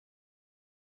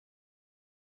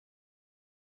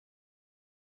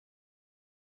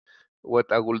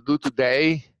What I will do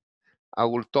today, I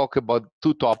will talk about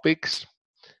two topics: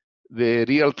 the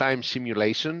real-time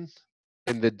simulation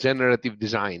and the generative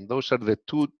design. Those are the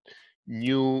two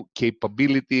new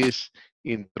capabilities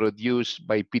introduced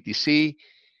by PTC,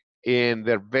 and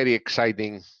they're very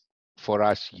exciting for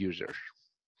us users.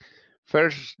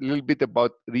 First, a little bit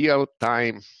about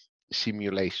real-time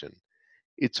simulation.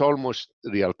 It's almost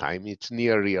real-time, it's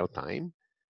near real-time,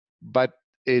 but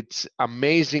it's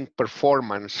amazing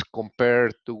performance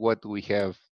compared to what we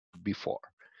have before.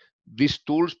 These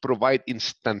tools provide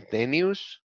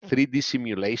instantaneous 3D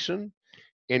simulation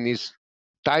and is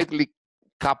tightly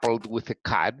coupled with a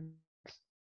CAD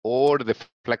or the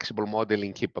flexible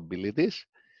modeling capabilities,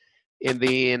 and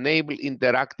they enable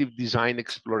interactive design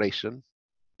exploration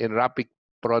and rapid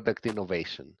product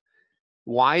innovation.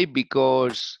 Why?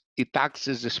 Because it acts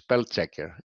as a spell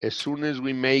checker. As soon as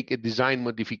we make a design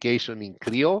modification in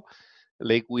Creo,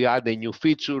 like we add a new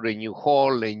feature, a new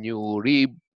hole, a new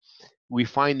rib, we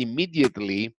find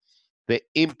immediately the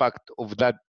impact of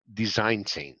that design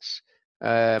change.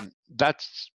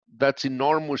 That's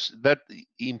enormous. That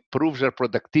improves our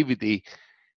productivity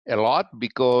a lot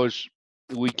because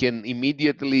we can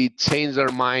immediately change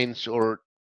our minds or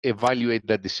evaluate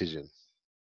that decision.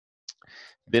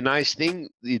 The nice thing,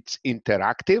 it's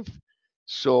interactive.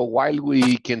 So while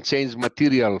we can change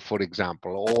material, for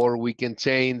example, or we can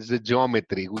change the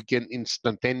geometry, we can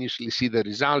instantaneously see the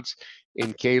results,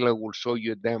 and Kayla will show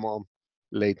you a demo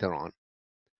later on.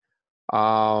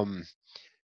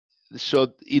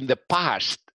 So in the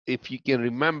past, if you can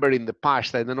remember in the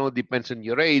past, I don't know, it depends on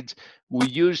your age, we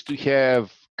used to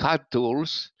have CAD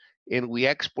tools and we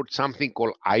export something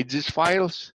called IGES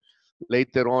files.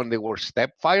 Later on, they were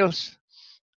step files.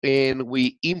 And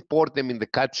we import them in the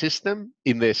CAD system,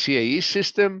 in the CAE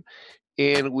system,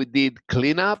 and we did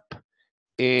cleanup,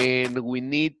 and we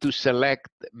need to select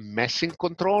meshing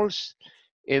controls,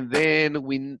 and then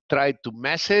we tried to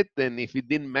mesh it, and if it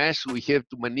didn't mesh, we have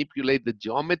to manipulate the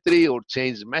geometry or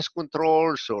change mesh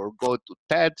controls or go to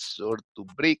TEDs or to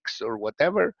bricks or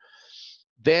whatever.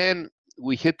 Then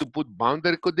we had to put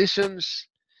boundary conditions,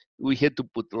 we had to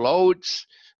put loads,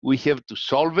 we have to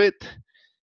solve it,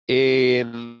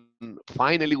 and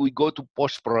finally we go to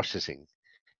post-processing.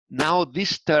 Now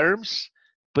these terms,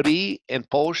 pre and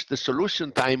post the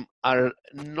solution time, are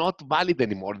not valid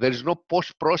anymore. There's no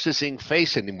post-processing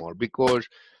phase anymore because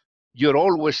you're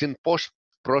always in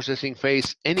post-processing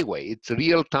phase anyway. It's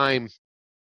real-time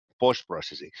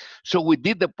post-processing. So we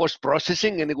did the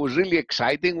post-processing and it was really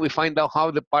exciting. We find out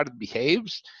how the part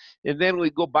behaves, and then we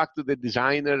go back to the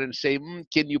designer and say,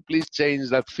 can you please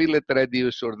change that fillet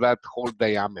radius or that hole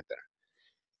diameter?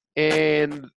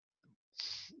 And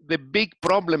the big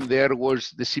problem there was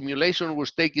the simulation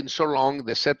was taking so long,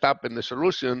 the setup and the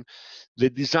solution, the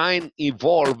design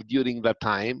evolved during that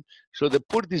time. So the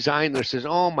poor designer says,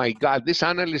 oh my God, this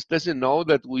analyst doesn't know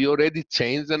that we already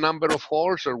changed the number of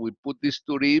holes or we put these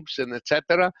two ribs and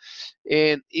etc.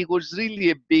 And it was really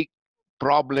a big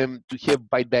problem to have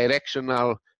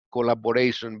bidirectional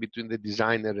collaboration between the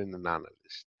designer and an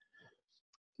analyst.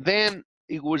 Then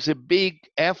it was a big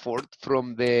effort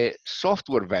from the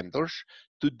software vendors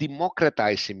to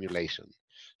democratize simulation.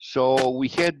 So we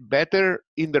had better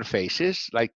interfaces,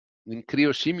 like in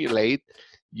Creo Simulate,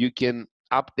 you can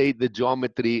update the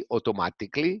geometry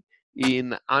automatically.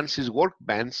 In ANSYS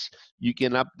Workbench, you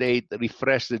can update,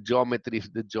 refresh the geometry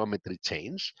if the geometry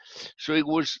changes. So it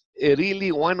was a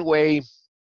really one-way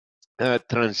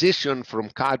transition from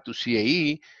CAD to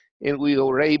CAE, and we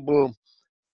were able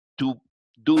to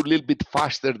do a little bit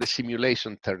faster the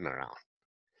simulation turnaround.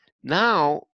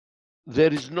 Now,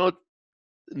 there is no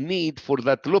need for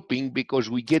that looping because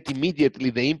we get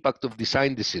immediately the impact of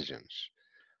design decisions.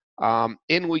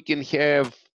 And we can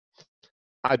have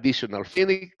additional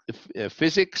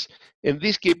physics, and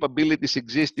these capabilities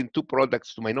exist in two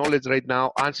products to my knowledge right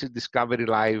now, ANSYS Discovery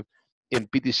Live and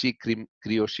PTC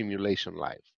Creo Simulation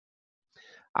Live.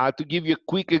 To give you a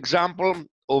quick example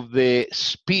of the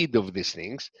speed of these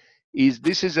things,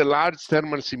 this is a large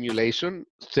thermal simulation,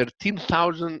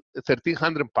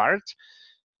 1,300 parts,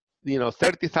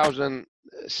 30,000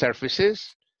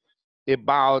 surfaces,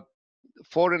 about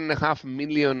 4.5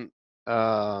 million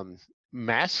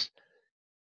mass,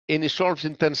 and it solves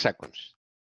in 10 seconds.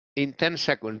 In 10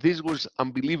 seconds, this was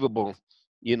unbelievable,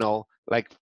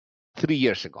 like 3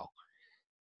 years ago.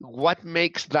 What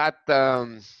makes that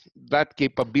that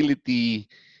capability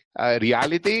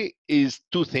reality is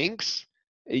two things: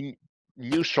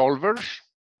 new solvers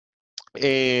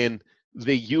and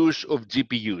the use of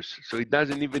GPUs. So it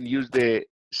doesn't even use the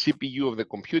CPU of the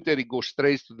computer, it goes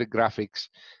straight to the graphics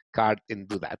card and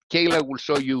do that. Kayla will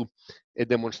show you a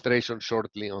demonstration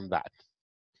shortly on that.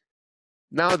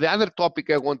 Now, the other topic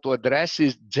I want to address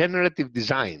is generative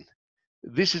design.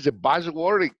 This is a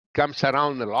buzzword. It comes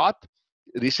around a lot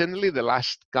recently, the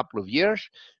last couple of years.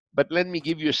 But let me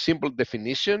give you a simple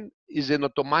definition. Is an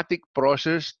automatic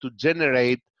process to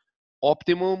generate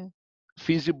optimum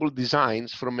feasible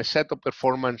designs from a set of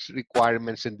performance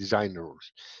requirements and design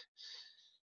rules.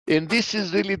 And this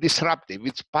is really disruptive.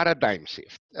 It's paradigm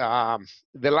shift.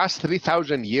 The last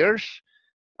 3,000 years,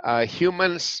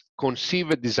 humans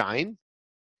conceive a design,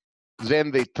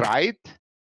 then they try it,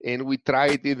 and we try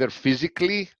it either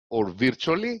physically or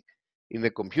virtually in the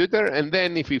computer. And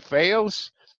then if it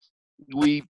fails,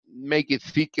 we make it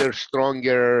thicker,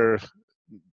 stronger,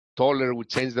 taller, we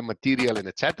change the material, and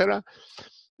etc.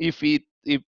 If it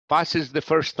passes the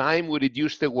first time, we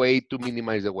reduce the weight to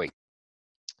minimize the weight.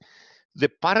 The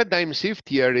paradigm shift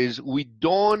here is we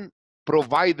don't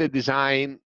provide the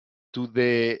design to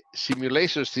the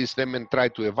simulation system and try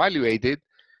to evaluate it,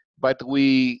 but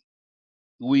we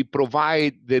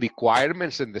provide the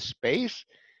requirements and the space,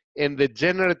 and the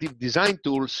generative design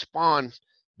tool spawns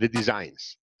the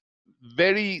designs.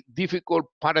 Very difficult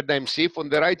paradigm shift. On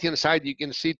the right-hand side, you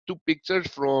can see two pictures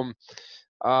from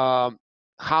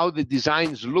how the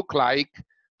designs look like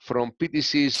from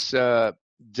PTC's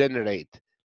generate.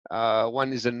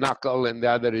 One is a knuckle and the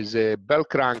other is a bell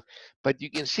crank, but you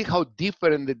can see how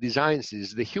different the designs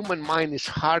is. The human mind is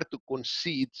hard to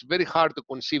conceive. It's very hard to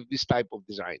conceive this type of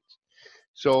designs.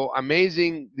 So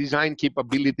amazing design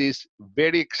capabilities,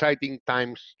 very exciting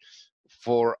times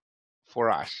for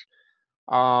us.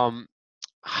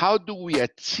 How do we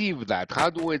achieve that?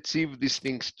 How do we achieve these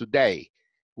things today?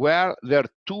 Well, there are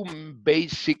two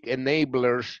basic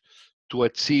enablers to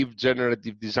achieve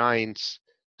generative designs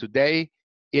today,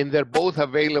 and they're both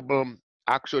available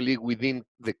actually within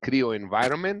the Creo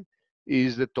environment.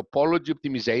 Is the topology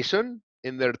optimization,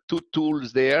 and there are two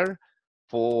tools there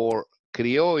for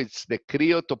Creo. It's the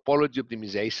Creo topology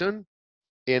optimization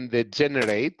and the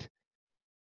generate,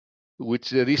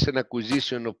 which is a recent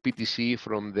acquisition of PTC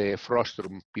from the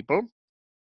Frostrum people,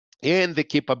 and the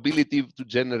capability to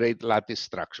generate lattice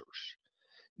structures.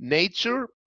 Nature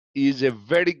is a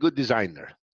very good designer.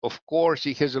 Of course,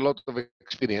 he has a lot of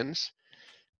experience,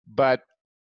 but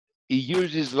he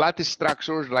uses lattice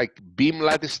structures like beam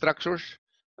lattice structures,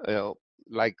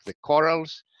 like the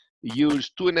corals. He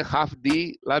used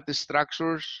 2.5D lattice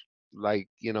structures, like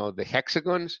the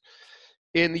hexagons,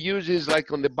 and uses,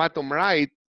 like on the bottom right,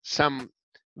 some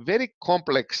very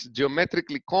complex,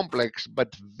 geometrically complex,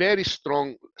 but very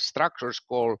strong structures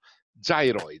called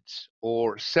gyroids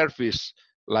or surface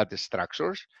lattice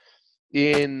structures.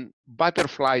 In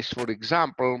butterflies, for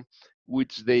example,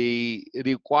 which they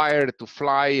require to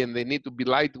fly and they need to be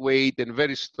lightweight and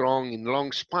very strong in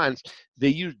long spans, they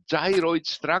use gyroid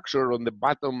structure on the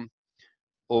bottom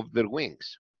of their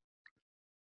wings.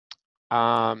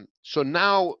 So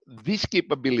now these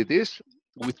capabilities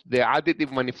with the additive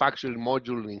manufacturing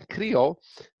module in Creo,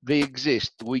 they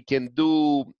exist. We can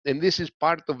do, and this is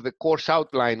part of the course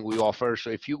outline we offer. So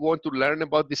if you want to learn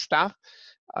about this stuff,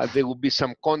 there will be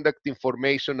some contact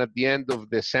information at the end of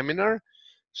the seminar.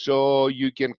 So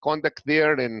you can contact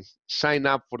there and sign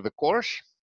up for the course.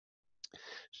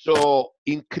 So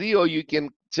in Creo, you can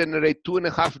generate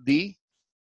 2.5D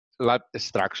lattice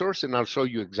structures, and I'll show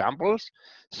you examples.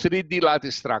 3D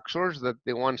lattice structures, that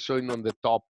the one showing on the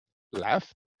top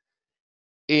left.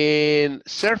 And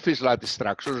surface lattice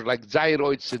structures like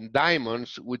gyroids and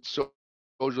diamonds, which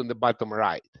shows on the bottom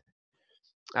right.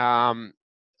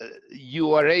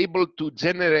 You are able to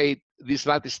generate these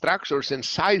lattice structures and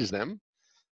size them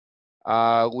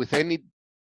with any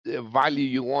value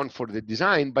you want for the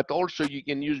design, but also you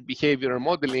can use behavioral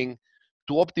modeling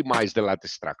to optimize the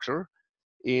lattice structure.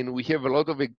 And we have a lot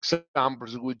of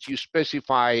examples which you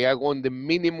specify, I want the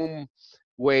minimum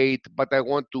weight, but I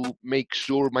want to make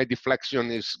sure my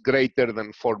deflection is greater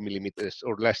than 4 millimeters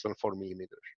or less than 4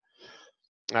 millimeters.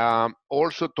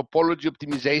 Also topology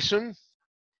optimization,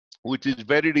 which is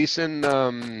very recent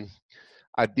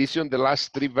addition. The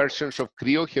last 3 versions of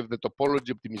Creo have the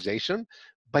topology optimization.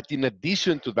 But in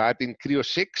addition to that, in Creo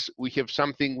 6, we have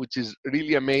something which is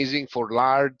really amazing for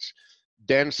large,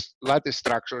 dense lattice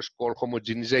structures called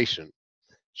homogenization.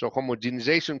 So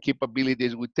homogenization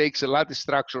capabilities, we take a lattice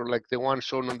structure like the one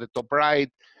shown on the top right,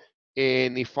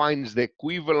 and it finds the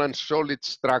equivalent solid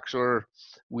structure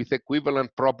with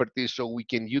equivalent properties, so we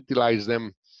can utilize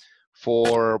them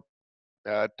for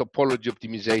topology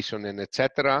optimization and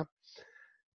etc.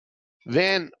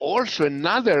 Then also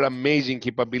another amazing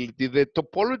capability, the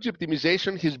topology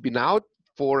optimization has been out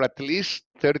for at least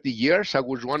 30 years. I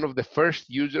was one of the first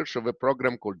users of a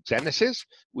program called Genesis,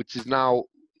 which is now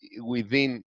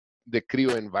within the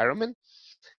Creo environment,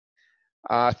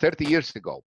 30 years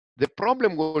ago. The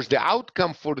problem was the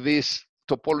outcome for this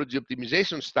topology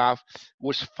optimization stuff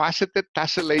was faceted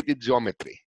tessellated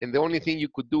geometry. And the only thing you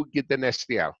could do, get an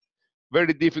STL.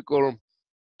 Very difficult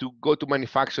to go to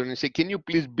manufacturer and say, can you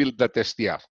please build that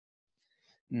STL?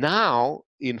 Now,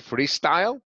 in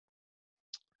freestyle,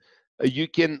 you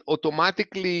can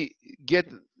automatically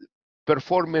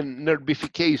perform a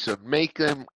nerdification, make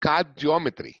them cut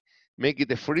geometry, make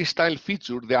it a freestyle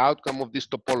feature, the outcome of this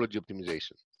topology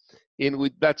optimization.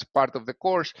 And that's part of the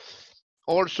course.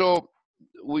 Also,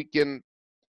 we can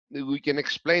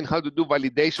explain how to do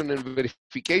validation and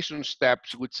verification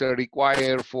steps which are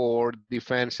required for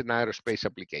defense and aerospace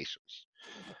applications.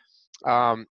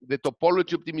 The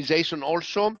topology optimization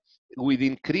also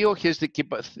within Creo has the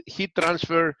heat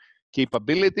transfer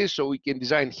capabilities, so we can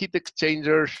design heat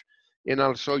exchangers, and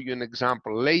I'll show you an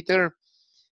example later.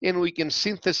 And we can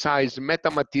synthesize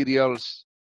metamaterials,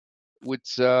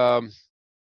 which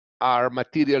are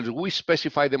materials. We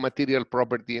specify the material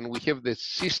property, and we have the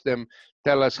system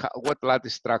tell us what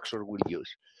lattice structure we'll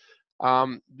use.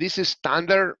 This is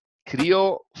standard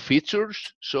Creo features.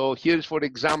 So here's, for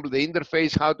example, the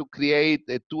interface, how to create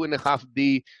a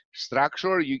 2.5D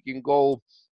structure. You can go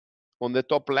on the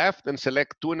top left and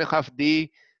select 2.5D,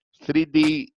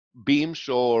 3D beams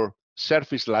or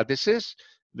surface lattices,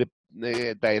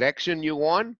 the direction you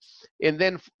want, and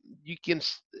then you can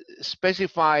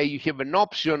specify, you have an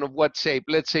option of what shape,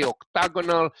 let's say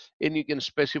octagonal, and you can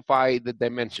specify the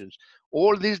dimensions.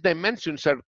 All these dimensions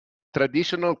are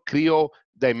traditional Creo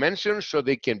dimensions, so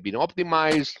they can be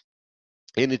optimized,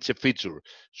 and it's a feature.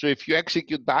 So if you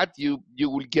execute that, you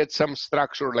will get some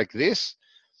structure like this.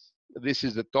 This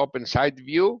is the top and side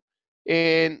view,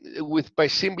 and by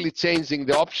simply changing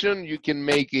the option, you can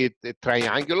make it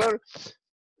triangular,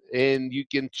 and you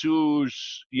can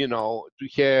choose, to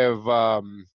have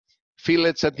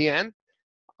fillets at the end.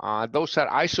 Those are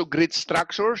isogrid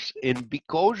structures, and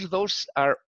because those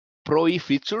are Pro-E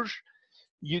features,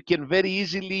 you can very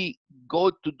easily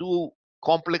go to do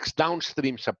complex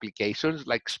downstreams applications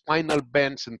like spinal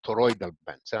bends and toroidal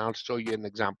bends. And I'll show you an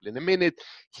example in a minute.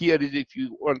 Here is if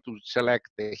you want to select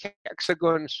the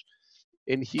hexagons,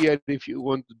 and here if you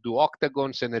want to do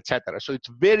octagons, and etc. So it's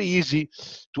very easy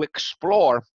to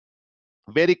explore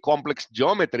very complex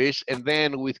geometries, and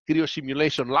then with Creo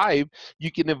Simulation Live,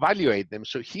 you can evaluate them.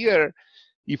 So here,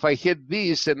 if I had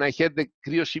this and I had the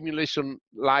Creo Simulation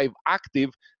Live active,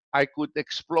 I could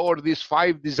explore these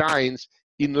 5 designs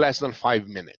in less than 5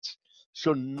 minutes.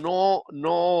 So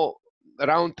no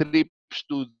round trips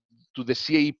to the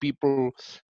CAE people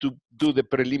to do the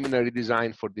preliminary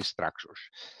design for these structures.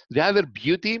 The other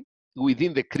beauty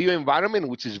within the Creo environment,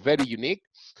 which is very unique,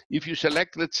 if you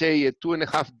select, let's say, a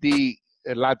 2.5D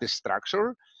lattice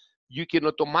structure, you can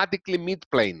automatically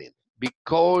mid-plane it,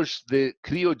 because the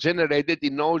Creo generated,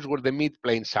 it knows where the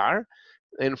mid-planes are.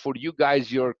 And for you guys,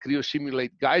 your Creo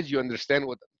Simulate guys, you understand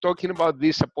what I'm talking about.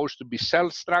 This is supposed to be cell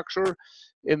structure,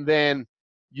 and then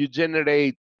you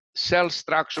generate cell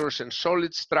structures and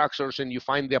solid structures, and you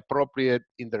find the appropriate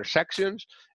intersections,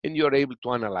 and you're able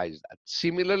to analyze that.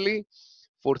 Similarly,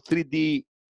 for 3D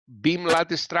beam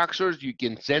lattice structures, you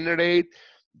can generate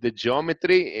the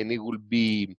geometry, and it will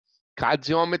be cut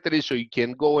geometry, so you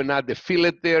can go and add the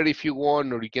fillet there if you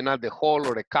want, or you can add the hole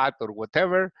or a cut or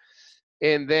whatever.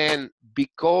 And then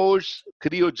because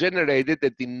Creo generated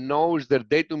that it knows their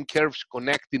datum curves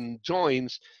connecting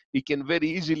joints, it can very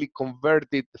easily convert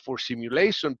it for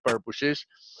simulation purposes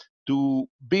to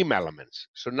beam elements.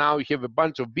 So now you have a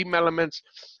bunch of beam elements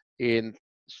in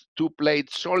 2-plate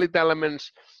solid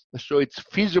elements. So it's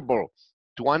feasible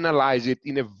to analyze it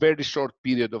in a very short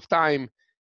period of time.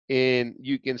 And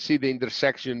you can see the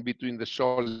intersection between the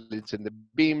solids and the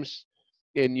beams,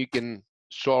 and you can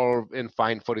solve and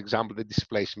find, for example, the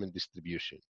displacement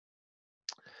distribution.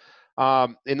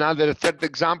 Another third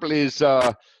example is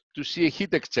to see a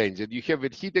heat exchanger. You have a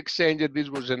heat exchanger. This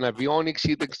was an avionics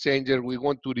heat exchanger. We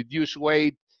want to reduce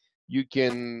weight. You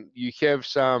have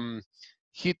some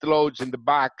heat loads in the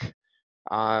back.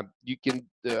 You can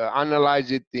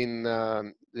analyze it in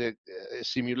the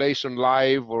Simulation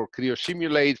Live or Creo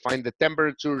Simulate, find the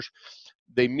temperatures.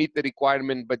 They meet the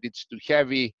requirement, but it's too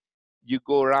heavy. You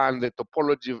go around the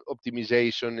topology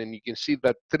optimization, and you can see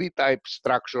that 3-type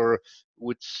structure,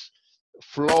 which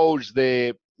flows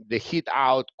the heat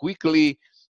out quickly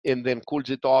and then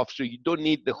cools it off. So you don't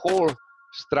need the whole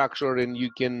structure, and you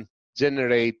can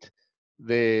generate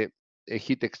a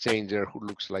heat exchanger who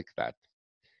looks like that.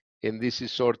 And this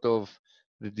is sort of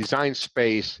the design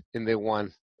space, and the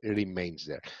one remains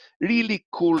there. Really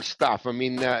cool stuff. I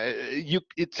mean,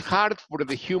 it's hard for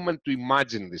the human to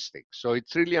imagine this thing. So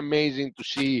it's really amazing to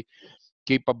see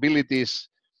capabilities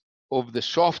of the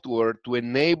software to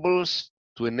enable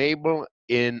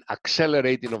and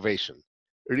accelerate innovation.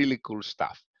 Really cool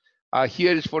stuff.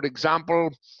 Here is, for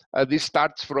example, this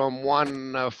starts from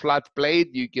one flat plate.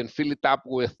 You can fill it up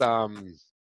with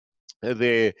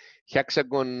the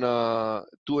hexagon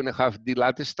 2.5D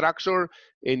lattice structure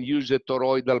and use a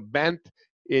toroidal bend,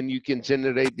 and you can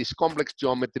generate this complex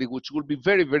geometry, which will be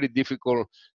very, very difficult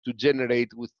to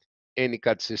generate with any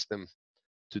CAD system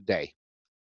today.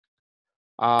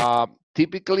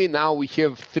 Typically now we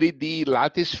have 3D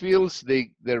lattice fields.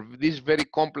 They're these very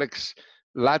complex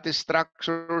lattice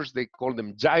structures. They call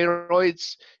them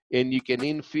gyroids, and you can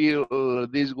infill.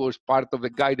 This was part of the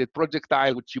guided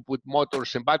projectile, which you put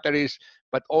motors and batteries,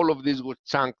 but all of this was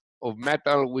chunk of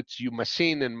metal, which you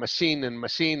machine and machine and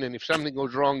machine, and if something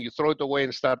goes wrong, you throw it away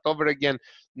and start over again.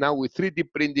 Now with 3D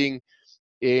printing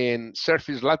in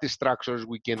surface lattice structures,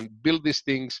 we can build these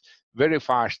things very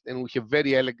fast, and we have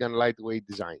very elegant, lightweight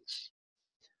designs.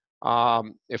 A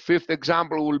fifth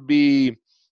example will be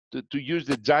to use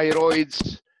the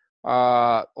gyroids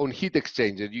on heat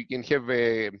exchanger. You can have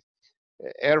a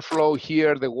airflow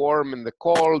here, the warm and the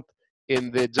cold,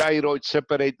 and the gyroids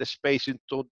separate the space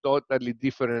into totally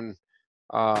different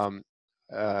um,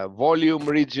 volume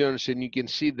regions, and you can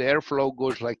see the airflow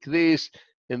goes like this,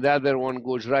 and the other one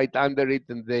goes right under it,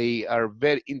 and they are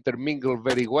very intermingled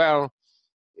very well.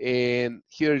 And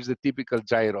here's the typical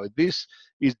gyroid. This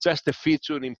is just a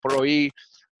feature in Pro E.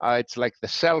 It's like the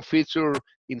cell feature.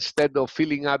 Instead of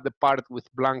filling out the part with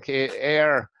blank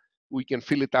air, we can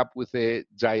fill it up with a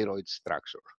gyroid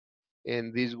structure.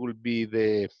 And this will be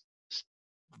the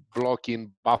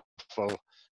blocking buffle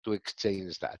to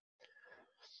exchange that.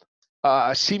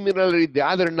 Similarly, the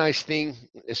other nice thing,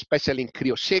 especially in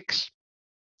Creo 6,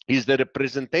 is the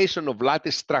representation of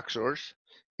lattice structures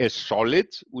as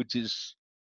solids, which is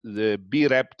the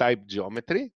B-rep type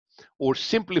geometry, or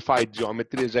simplified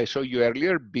geometry, as I showed you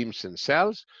earlier, beams and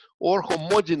cells, or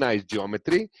homogenized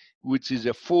geometry, which is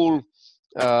a full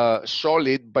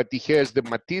solid, but it has the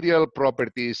material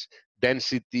properties,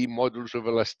 density, modulus of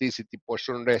elasticity,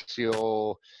 Poisson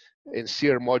ratio, and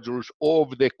shear modules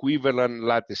of the equivalent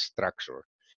lattice structure.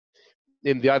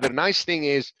 And the other nice thing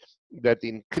is that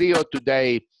in Creo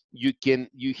today, you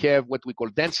have what we call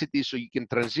density, so you can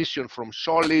transition from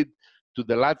solid to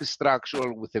the lattice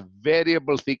structure with a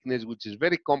variable thickness, which is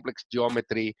very complex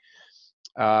geometry.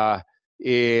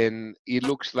 And it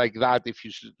looks like that if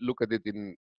you look at it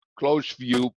in close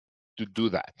view to do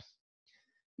that.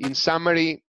 In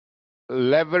summary,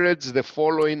 leverage the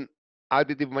following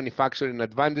additive manufacturing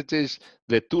advantages.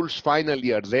 The tools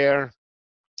finally are there.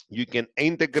 You can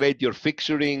integrate your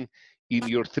fixturing in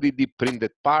your 3D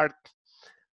printed part,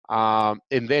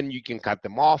 and then you can cut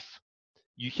them off.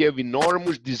 You have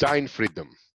enormous design freedom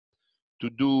to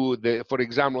do the, for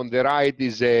example, on the right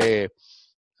is a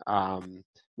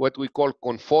what we call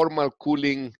conformal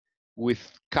cooling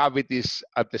with cavities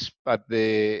at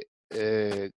the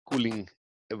cooling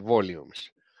volumes.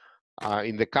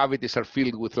 In the cavities are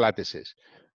filled with lattices.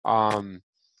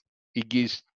 It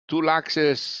gives tool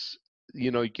access.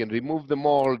 You know, you can remove the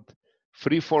mold,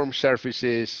 freeform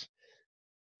surfaces,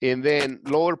 and then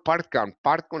lower part count.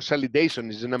 Part consolidation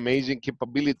is an amazing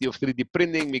capability of 3D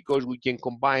printing because we can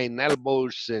combine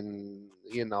elbows and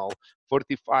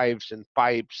 45s and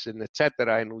pipes and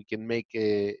etc. And we can make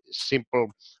a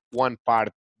simple one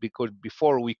part, because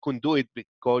before we couldn't do it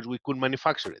because we couldn't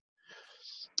manufacture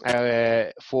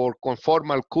it. For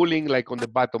conformal cooling, like on the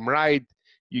bottom right,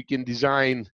 you can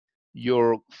design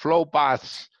your flow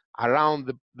paths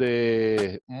around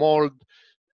the mold,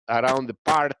 around the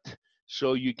part,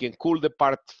 so you can cool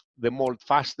the mold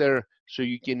faster, so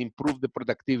you can improve the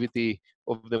productivity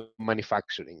of the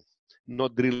manufacturing.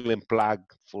 Not drill and plug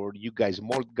for you guys,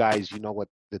 mold guys, you know what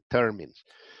the term means.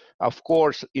 Of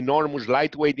course, enormous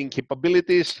lightweighting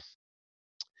capabilities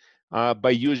by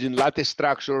using lattice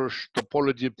structures,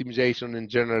 topology optimization, and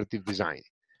generative design.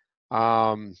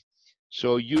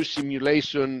 So use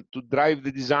simulation to drive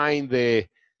the design, the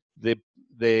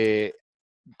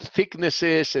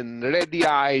thicknesses and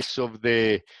radii of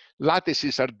the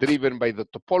lattices are driven by the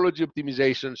topology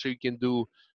optimization, so you can do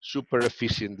super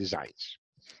efficient designs.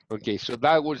 Okay, so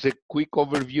that was a quick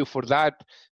overview for that.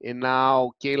 And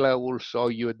now Kayla will show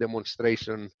you a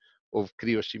demonstration of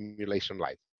Creo Simulation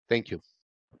Live. Thank you.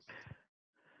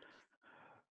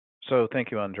 So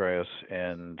thank you, Andreas.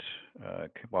 And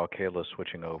while Kayla's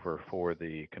switching over for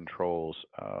the controls,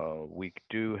 we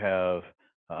do have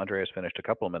Andreas finished a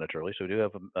couple of minutes early, so we do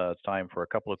have time for a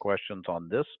couple of questions on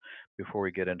this before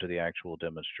we get into the actual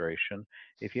demonstration.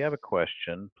 If you have a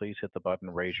question, please hit the button,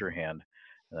 raise your hand,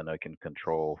 and then I can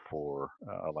control for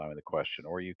allowing the question,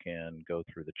 or you can go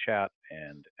through the chat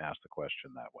and ask the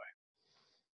question that way.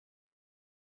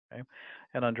 Okay.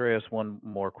 And Andreas, one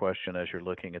more question as you're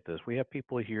looking at this. We have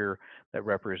people here that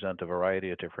represent a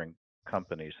variety of different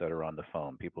companies that are on the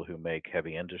phone, people who make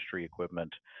heavy industry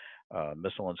equipment,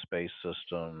 missile and space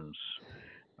systems,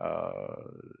 uh,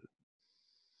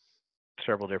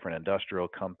 several different industrial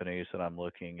companies that I'm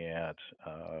looking at,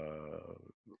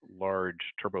 large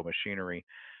turbo machinery.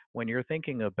 When you're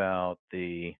thinking about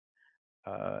the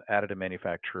additive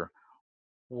manufacturer,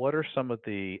 what are some of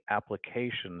the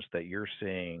applications that you're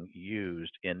seeing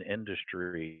used in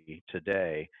industry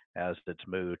today as it's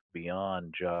moved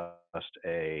beyond just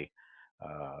a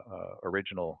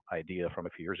original idea from a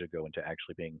few years ago into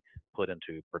actually being put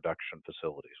into production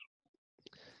facilities?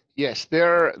 Yes,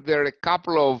 there are a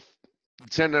couple of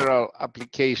general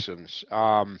applications.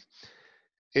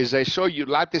 As I show you,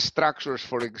 lattice structures,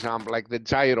 for example, like the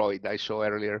gyroid I saw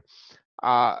earlier,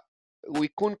 uh, we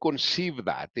couldn't conceive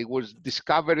that. It was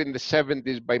discovered in the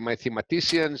 70s by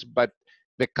mathematicians, but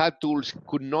the CAD tools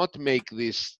could not make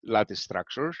these lattice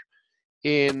structures,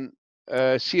 and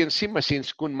CNC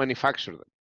machines couldn't manufacture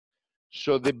them.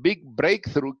 So the big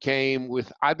breakthrough came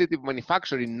with additive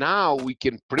manufacturing. Now we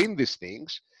can print these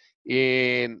things,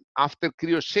 and after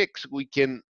Creo 6, we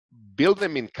can build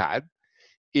them in CAD,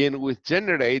 and with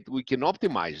Generate, we can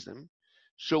optimize them.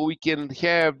 So we can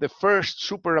have the first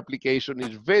super application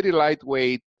is very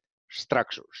lightweight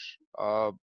structures.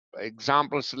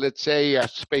 Examples, let's say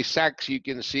at SpaceX, you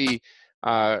can see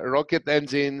rocket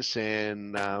engines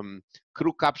and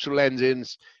crew capsule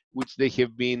engines, which they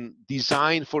have been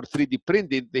designed for 3D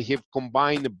printing. They have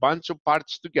combined a bunch of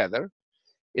parts together,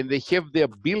 and they have the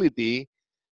ability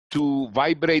to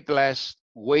vibrate less,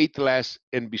 weight less,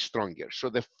 and be stronger. So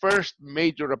the first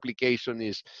major application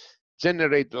is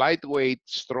generate lightweight,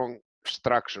 strong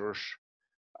structures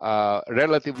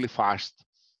relatively fast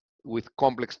with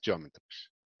complex geometries.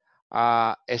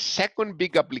 A second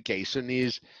big application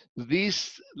is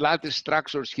these lattice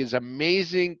structures has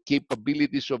amazing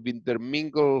capabilities of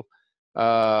intermingle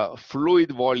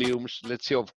fluid volumes, let's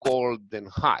say of cold and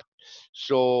hot.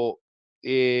 So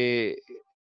a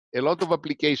lot of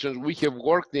applications we have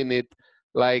worked in it,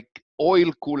 like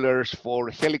oil coolers for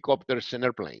helicopters and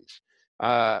airplanes,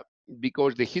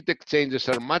 because the heat exchangers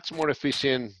are much more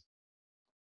efficient,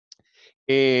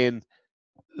 and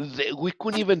we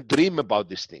couldn't even dream about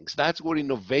these things. That's where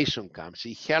innovation comes.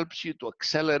 It helps you to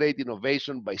accelerate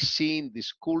innovation by seeing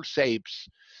these cool shapes,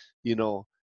 you know,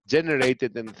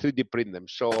 generated and 3D print them.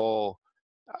 So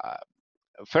uh,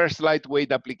 first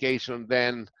lightweight application,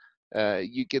 then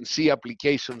you can see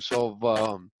applications of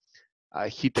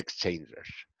heat exchangers.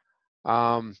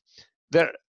 Um,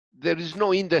 there, there is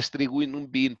no industry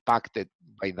wouldn't be impacted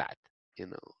by that, you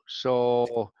know.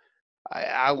 So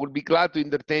I would be glad to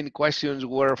entertain questions.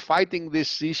 We're fighting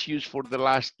these issues for the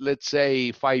last, let's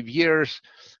say, 5 years.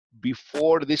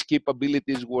 Before these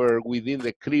capabilities were within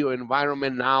the Creo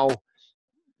environment, now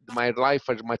my life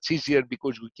is much easier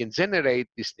because we can generate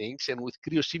these things, and with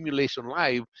Creo Simulation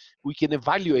Live, we can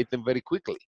evaluate them very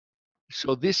quickly.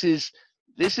 So this is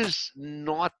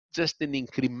not just an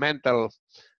incremental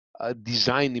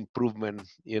design improvement.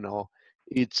 You know,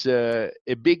 it's a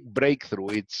big breakthrough.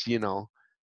 It's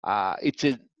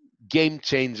a game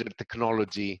changer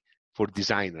technology for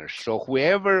designers. So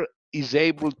whoever is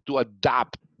able to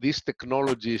adapt these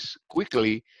technologies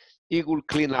quickly, it will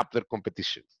clean up their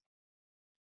competition.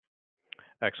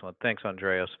 Excellent. Thanks,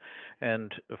 Andreas.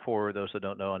 And for those that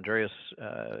don't know, Andreas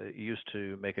used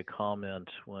to make a comment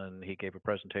when he gave a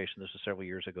presentation. This is several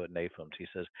years ago at NAFEMS. He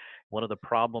says, one of the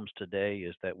problems today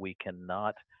is that we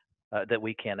cannot, that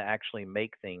we can actually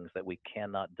make things that we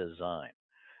cannot design.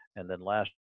 And then last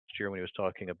year, when he was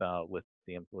talking about with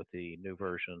the new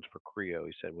versions for Creo,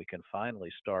 he said we can finally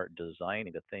start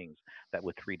designing the things that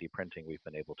with 3D printing we've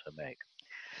been able to make.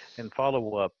 In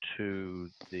follow up to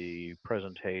the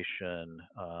presentation,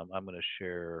 I'm going to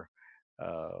share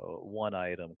one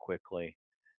item quickly.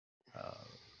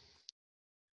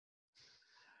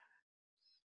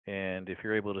 And if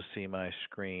you're able to see my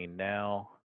screen now,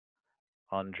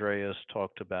 Andreas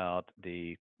talked about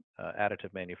the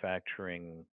additive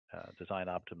manufacturing design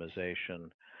optimization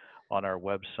on our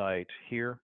website.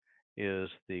 Here is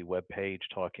the web page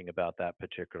talking about that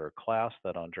particular class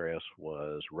that Andreas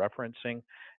was referencing,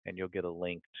 and you'll get a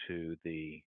link to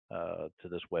the to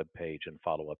this web page and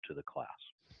follow up to the class.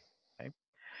 Okay.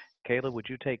 Kayla, would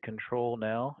you take control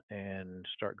now and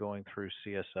start going through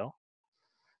CSL?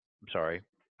 I'm sorry,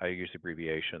 I use the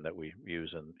abbreviation that we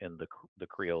use in the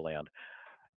Creo land.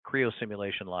 Creo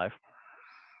Simulation Live.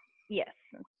 Yes.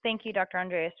 Thank you, Dr.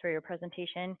 Andreas, for your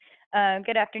presentation.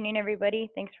 Good afternoon,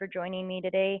 everybody. Thanks for joining me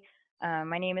today.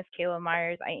 My name is Kayla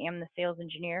Myers. I am the sales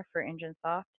engineer for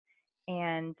EnginSoft.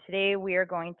 And today we are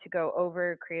going to go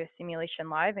over Creo Simulation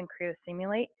Live and Creo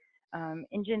Simulate.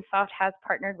 EnginSoft has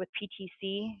partnered with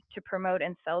PTC to promote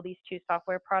and sell these two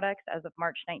software products as of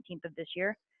March 19th of this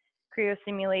year. Creo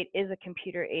Simulate is a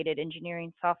computer-aided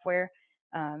engineering software.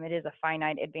 It is a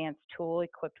finite advanced tool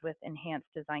equipped with enhanced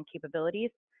design capabilities.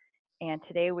 And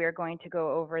today we are going to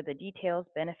go over the details,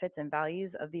 benefits, and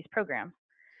values of these programs.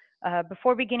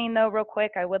 Before beginning though, real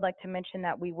quick, I would like to mention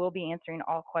that we will be answering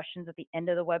all questions at the end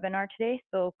of the webinar today.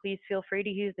 So please feel free to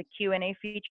use the Q&A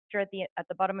feature at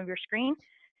the bottom of your screen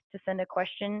to send a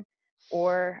question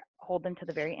or hold them to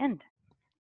the very end.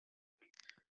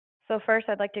 So first,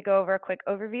 I'd like to go over a quick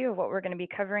overview of what we're going to be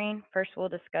covering. First, we'll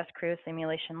discuss Creo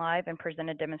Simulation Live and present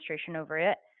a demonstration over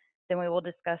it. Then we will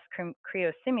discuss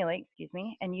Creo Simulate,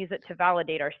 and use it to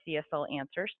validate our CSL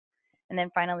answers. And then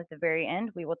finally, at the very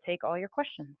end, we will take all your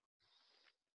questions.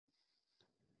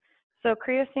 So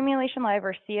Creo Simulation Live,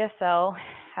 or CSL,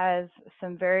 has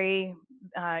some very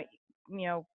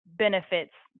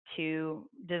benefits to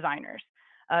designers.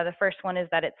 The first one is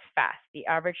that it's fast. The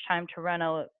average time to run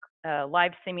a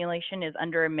live simulation is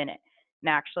under a minute. And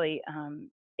actually,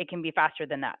 it can be faster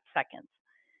than that, seconds.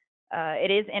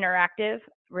 It is interactive.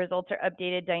 Results are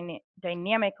updated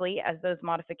dynamically as those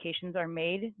modifications are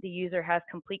made. The user has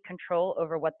complete control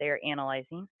over what they are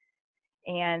analyzing.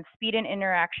 And speed and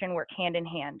interaction work hand in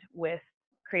hand with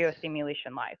Creo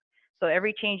Simulation Live. So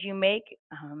every change you make,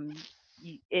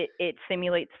 it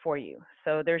simulates for you.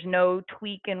 So there's no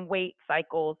tweak and wait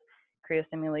cycles. Creo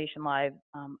Simulation Live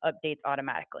updates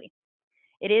automatically.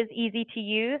 It is easy to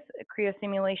use. Creo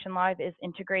Simulation Live is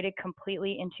integrated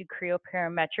completely into Creo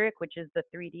Parametric, which is the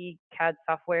 3D CAD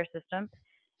software system.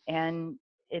 And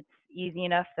it's easy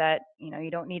enough that you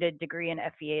don't need a degree in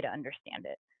FEA to understand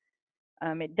it.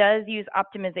 It does use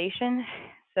optimization,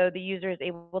 so the user is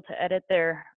able to edit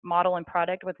their model and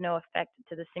product with no effect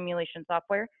to the simulation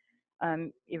software.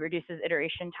 It reduces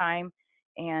iteration time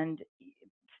and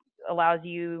allows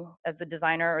you as the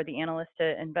designer or the analyst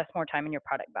to invest more time in your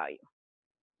product value.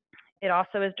 It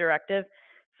also is directive,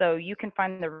 so you can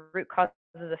find the root causes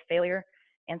of failure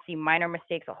and see minor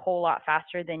mistakes a whole lot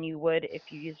faster than you would if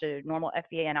you used a normal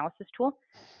FEA analysis tool.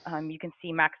 You can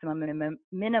see maximum and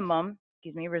minimum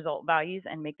result values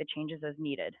and make the changes as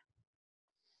needed.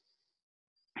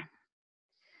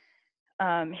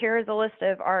 Here is a list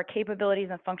of our capabilities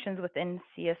and functions within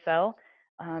CSL.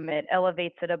 It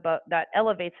elevates it above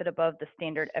the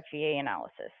standard FEA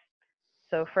analysis.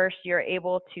 So first, you're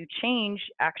able to change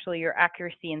actually your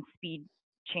accuracy and speed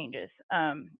changes.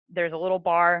 There's a little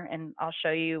bar, and I'll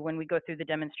show you when we go through the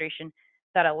demonstration,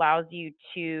 that allows you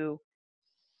to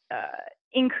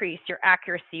increase your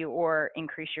accuracy or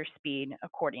increase your speed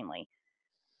accordingly.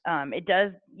 It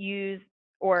does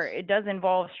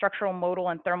involve structural, modal,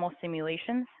 and thermal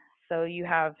simulations. So you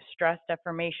have stress,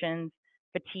 deformations,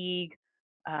 fatigue,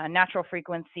 natural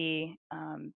frequency,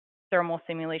 thermal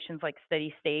simulations like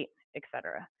steady state,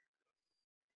 etc.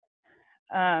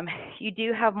 You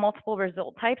do have multiple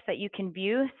result types that you can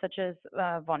view, such as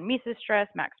von Mises stress,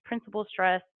 max principal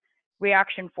stress,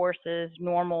 reaction forces,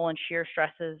 normal and shear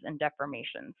stresses, and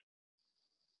deformations.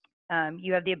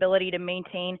 You have the ability to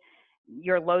maintain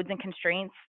your loads and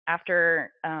constraints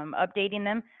after updating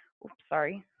them. Oops,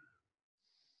 sorry,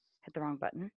 hit the wrong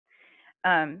button.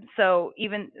 So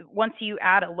even once you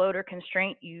add a load or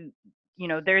constraint,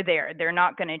 they're there. They're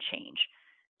not going to change.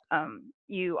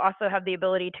 You also have the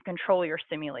ability to control your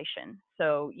simulation.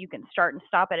 So you can start and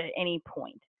stop it at any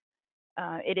point.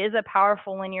 It is a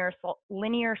powerful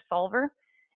linear solver,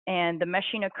 and the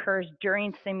meshing occurs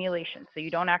during simulation. So you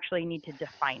don't actually need to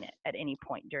define it at any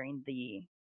point during the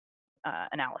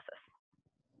analysis.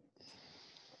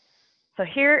 So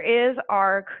here is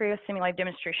our Creo Simulate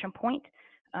demonstration point.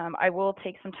 I will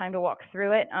take some time to walk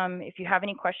through it. If you have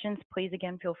any questions, please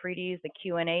again feel free to use the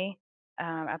Q&A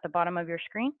at the bottom of your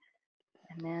screen.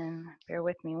 And then bear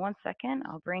with me one second.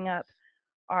 I'll bring up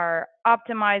our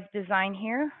optimized design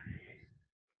here.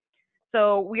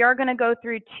 So we are going to go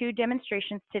through two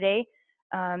demonstrations today.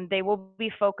 They will be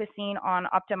focusing on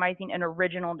optimizing an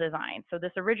original design. So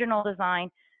this original design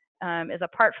is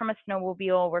apart from a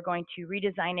snowmobile. We're going to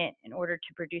redesign it in order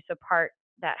to produce a part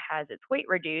that has its weight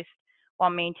reduced while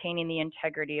maintaining the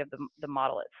integrity of the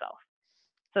model itself.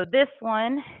 So this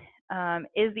one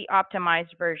is the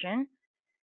optimized version.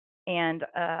 And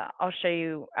I'll show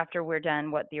you after we're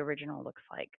done what the original looks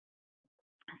like.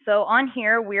 So on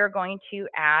here, we are going to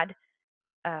add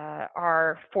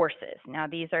our forces. Now,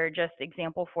 these are just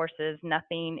example forces.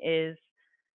 Nothing is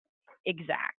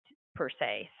exact per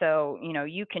se. So,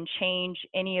 you can change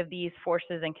any of these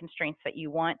forces and constraints that you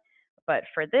want. But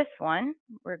for this one,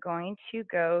 we're going to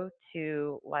go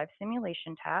to Live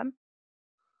Simulation tab. It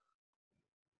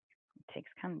takes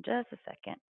kind of just a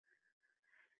second.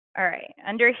 All right,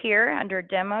 under here, under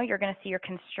demo, you're going to see your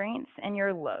constraints and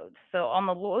your loads. So on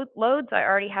the loads, I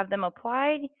already have them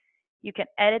applied. You can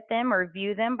edit them or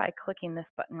view them by clicking this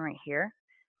button right here.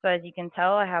 So as you can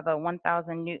tell, I have a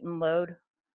 1,000 Newton load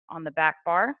on the back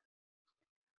bar.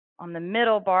 On the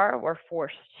middle bar, or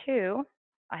force 2,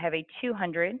 I have a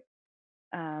 200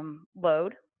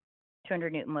 load,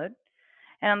 200 Newton load.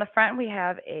 And on the front, we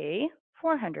have a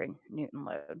 400 Newton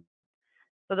load.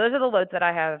 So those are the loads that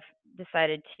I have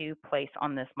decided to place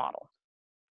on this model.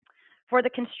 For the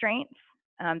constraints,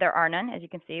 there are none. As you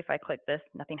can see, if I click this,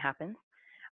 nothing happens.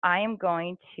 I am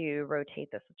going to rotate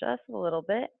this just a little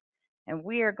bit, and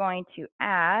we are going to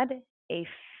add a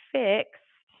fixed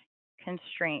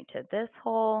constraint to this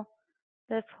hole,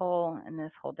 and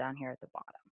this hole down here at the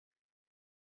bottom.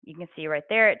 You can see right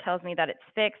there, it tells me that it's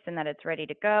fixed and that it's ready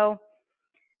to go.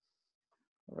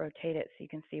 Rotate it so you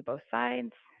can see both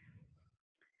sides.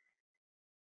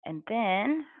 And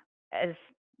then, as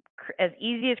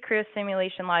easy as Creo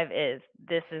Simulation Live is,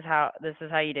 this is how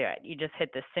you do it. You just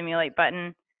hit the simulate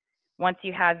button. Once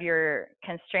you have your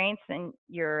constraints and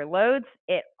your loads,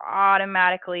 it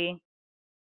automatically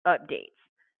updates.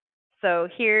 So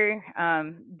here,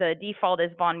 the default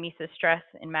is von Mises stress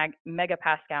in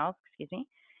megapascals, excuse me.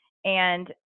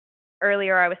 And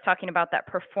earlier I was talking about that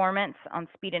performance on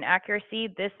speed and accuracy.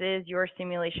 This is your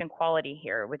simulation quality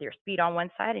here with your speed on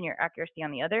one side and your accuracy on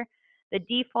the other. The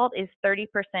default is 30%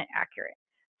 accurate.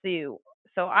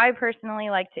 So I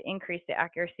personally like to increase the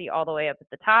accuracy all the way up at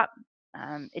the top.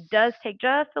 It does take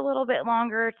just a little bit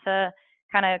longer to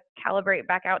kind of calibrate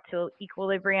back out to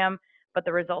equilibrium, but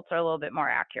the results are a little bit more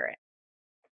accurate.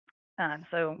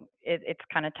 So it's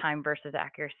kind of time versus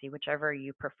accuracy, whichever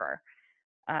you prefer.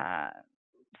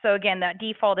 So again, that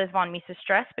default is von Mises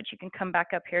stress, but you can come back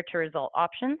up here to result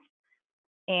options.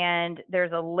 And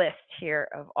there's a list here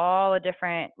of all the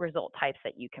different result types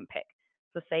that you can pick.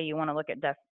 So say you want to look at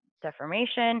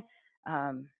deformation,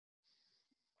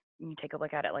 you take a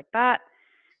look at it like that.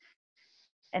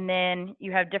 And then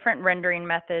you have different rendering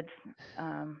methods.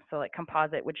 So like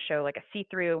composite would show like a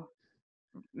see-through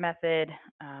method,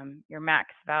 your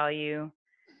max value.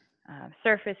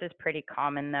 Surface is pretty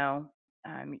common though.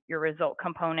 Your result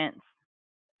components,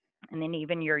 and then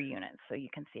even your units. So you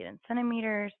can see it in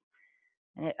centimeters,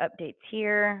 and it updates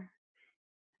here,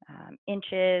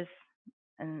 inches,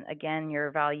 and again,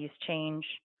 your values change.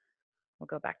 We'll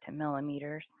go back to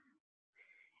millimeters.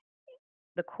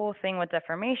 The cool thing with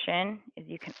deformation is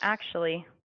you can actually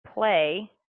play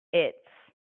its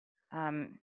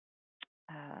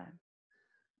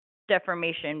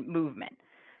deformation movement.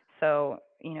 So,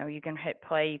 you can hit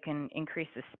play, you can increase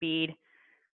the speed,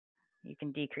 you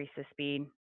can decrease the speed,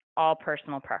 all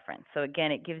personal preference. So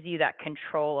again, it gives you that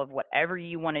control of whatever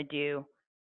you want to do.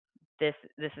 This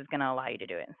is going to allow you to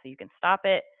do it. And so you can stop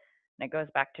it, and it goes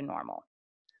back to normal.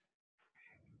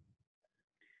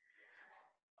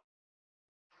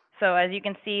 So as you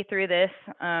can see through this,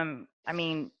 I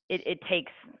mean, it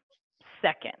takes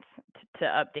seconds to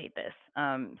update this.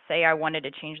 Say I wanted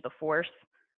to change the force.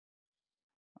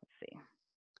 Let's see.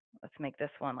 Let's make this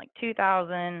one like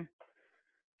 2,000.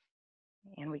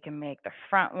 And we can make the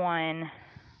front one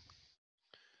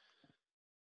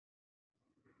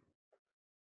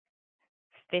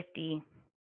 50.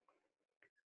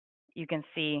 You can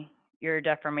see your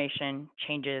deformation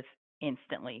changes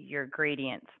instantly. Your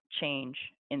gradients change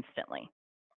instantly.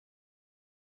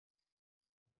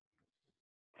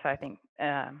 So I think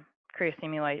Creo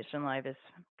Simulation Live is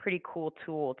a pretty cool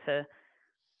tool to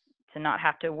not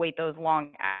have to wait those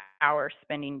long hours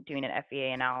spending doing an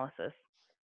FEA analysis.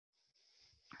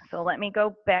 So let me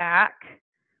go back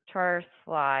to our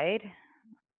slide.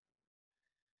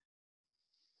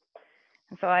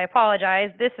 And so I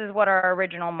apologize. This is what our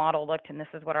original model looked, and this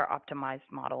is what our optimized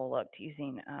model looked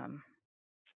using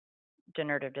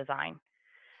generative design.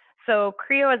 So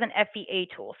Creo is an FEA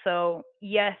tool. So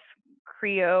yes,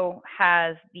 Creo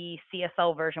has the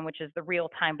CSL version, which is the real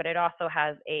time, but it also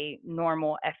has a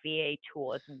normal FEA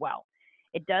tool as well.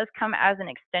 It does come as an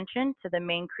extension to the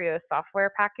main Creo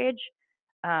software package,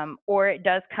 or it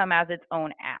does come as its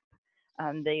own app.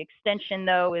 The extension,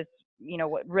 though, is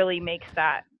what really makes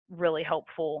that really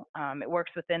helpful. It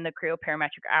works within the Creo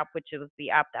Parametric app, which was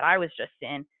the app that I was just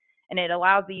in, and it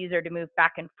allows the user to move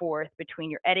back and forth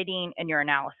between your editing and your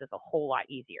analysis a whole lot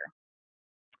easier.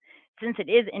 Since it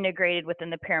is integrated within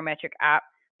the parametric app,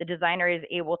 the designer is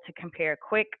able to compare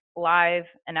quick, live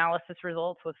analysis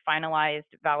results with finalized,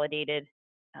 validated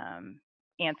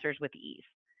answers with ease.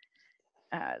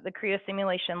 The Creo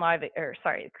Simulation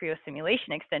Creo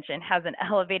Simulation extension has an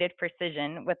elevated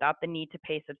precision without the need to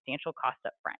pay substantial cost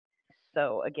up front.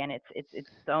 So again, it's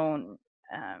own.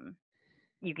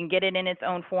 You can get it in its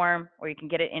own form, or you can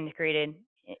get it integrated.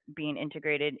 Being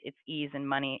integrated, it's ease and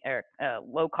money, or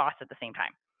low cost at the same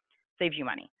time. Saves you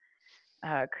money.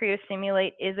 Creo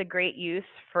Simulate is a great use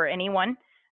for anyone,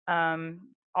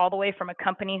 all the way from a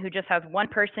company who just has one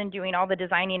person doing all the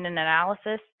designing and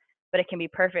analysis, but it can be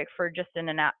perfect for just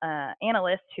an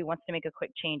analyst who wants to make a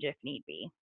quick change if need be.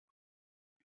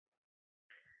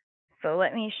 So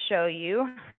let me show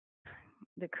you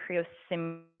the Creo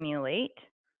Simulate.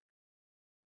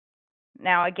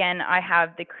 Now, again, I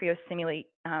have the Creo Simulate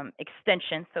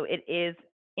extension, so it is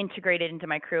integrated into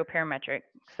my Creo parametric.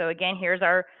 So again, here's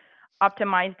our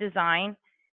optimized design.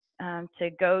 To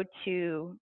go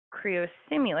to Creo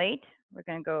Simulate, we're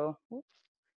going to go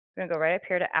right up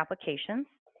here to Applications,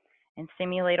 and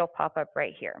Simulate will pop up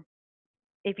right here.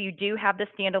 If you do have the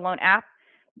standalone app,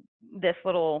 this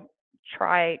little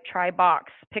try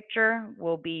box picture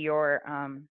will be your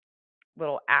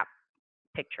little app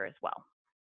picture as well.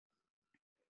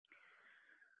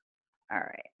 All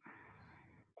right.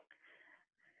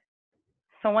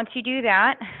 So once you do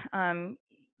that,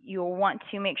 you'll want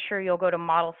to make sure you'll go to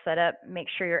Model Setup, make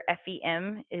sure your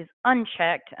FEM is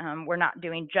unchecked. We're not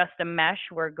doing just a mesh,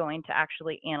 we're going to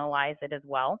actually analyze it as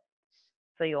well.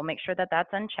 So you'll make sure that that's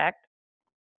unchecked.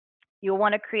 You'll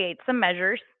want to create some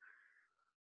measures.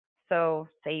 So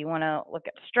say you want to look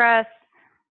at stress.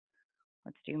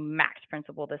 Let's do max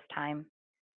principle this time.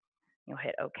 You'll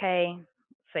hit OK.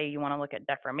 Say you want to look at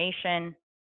deformation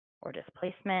or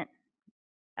displacement.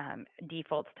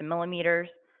 Defaults to millimeters.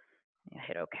 You'll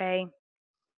hit OK.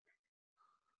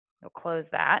 You'll close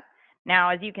that. Now,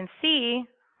 as you can see,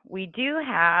 we do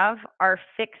have our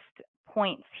fixed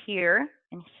points here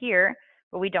and here,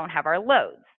 but we don't have our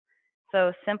loads.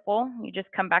 So simple, you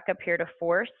just come back up here to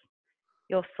force.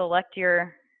 You'll select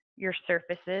your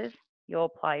surfaces. You'll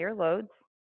apply your loads.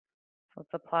 So let's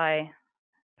apply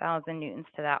 1,000 newtons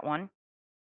to that one.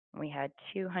 We had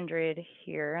 200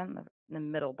 here in the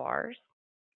middle bars.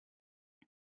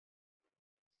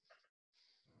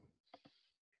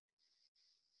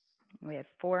 We have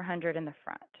 400 in the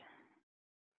front.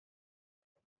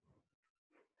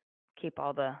 Keep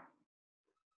all the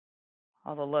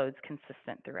loads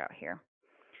consistent throughout here.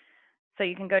 So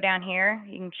you can go down here,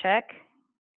 you can check.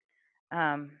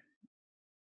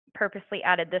 Purposely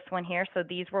added this one here, so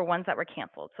these were ones that were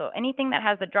canceled. So anything that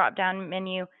has a drop-down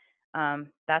menu,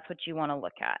 that's what you want to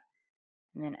look at.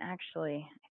 And then actually,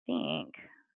 I think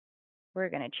we're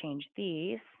going to change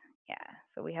these. Yeah,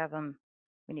 so we have them,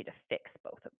 we need to fix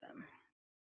both of them.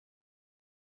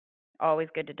 Always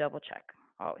good to double check.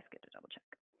 Always good to double check.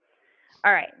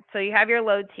 All right, so you have your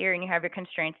loads here and you have your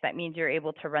constraints. That means you're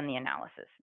able to run the analysis.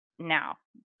 Now,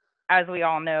 as we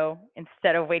all know,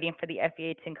 instead of waiting for the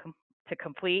FEA to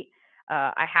complete,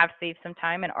 I have saved some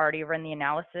time and already run the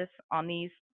analysis on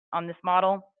this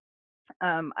model.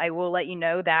 I will let you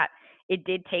know that it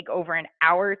did take over an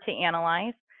hour to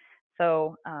analyze.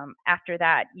 So after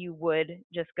that, you would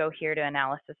just go here to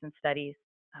Analysis and Studies.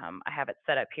 I have it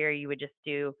set up here. You would just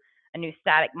do a new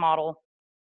static model,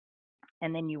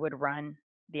 and then you would run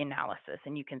the analysis.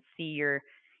 And you can see your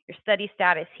study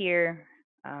status here,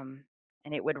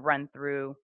 and it would run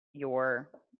through your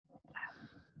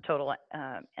total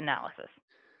analysis.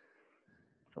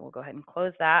 So we'll go ahead and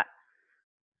close that.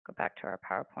 Go back to our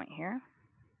PowerPoint here.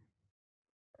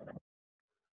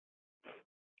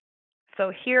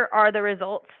 So here are the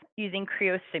results using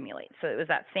Creo Simulate. So it was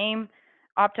that same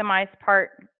optimized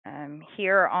part.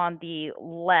 Here on the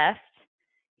left,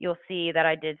 you'll see that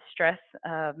I did stress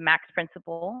max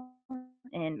principle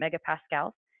in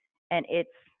megapascals, and it's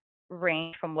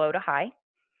range from low to high.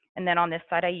 And then on this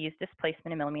side, I used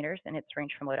displacement in millimeters, and it's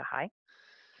range from low to high.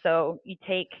 So you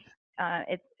take,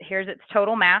 here's its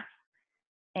total mass,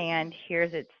 and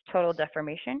here's its total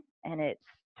deformation, and its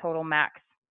total max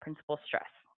principal stress.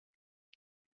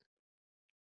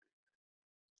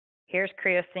 Here's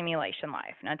Creo Simulation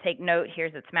Live. Now take note,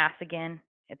 here's its mass again,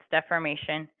 its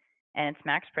deformation, and its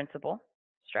max principal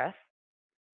stress.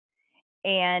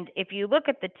 And if you look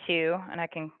at the two, and I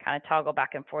can kind of toggle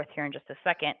back and forth here in just a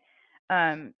second,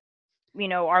 you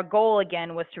know, our goal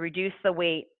again was to reduce the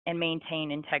weight and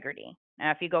maintain integrity.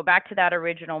 Now, if you go back to that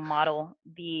original model,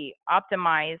 the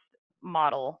optimized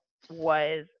model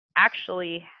was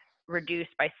actually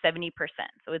reduced by 70%.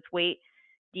 So its weight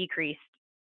decreased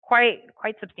quite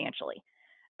substantially.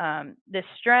 The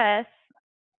stress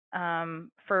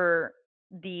for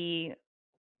the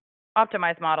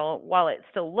optimized model, while it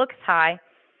still looks high,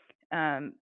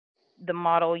 um, the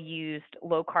model used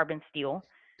low carbon steel,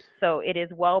 so it is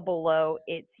well below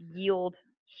its yield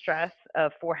stress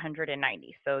of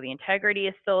 490. So the integrity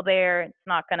is still there. It's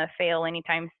not going to fail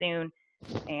anytime soon,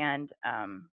 and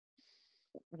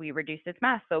we reduced its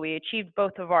mass. So we achieved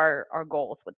both of our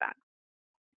goals with that.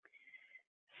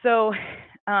 So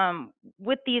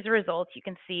with these results, you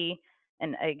can see,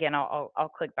 and again,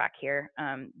 I'll click back here,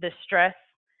 the stress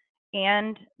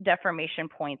and deformation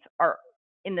points are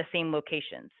in the same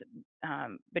locations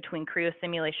between Creo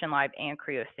Simulation Live and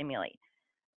Creo Simulate.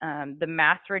 The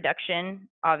mass reduction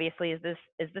obviously is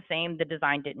the same. The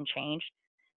design didn't change.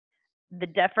 The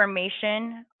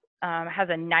deformation has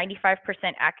a 95%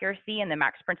 accuracy, and the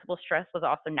max principal stress was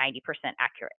also 90%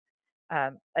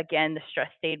 accurate. Again, the stress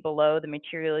stayed below the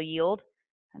material yield.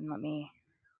 And let me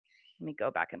go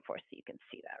back and forth so you can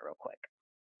see that real quick.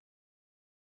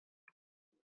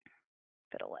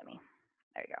 If it'll let me.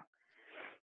 There you go.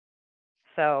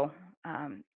 So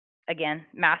again,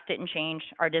 mass didn't change.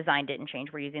 Our design didn't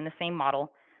change. We're using the same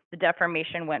model. The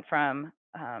deformation went from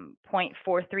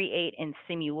 0.438 in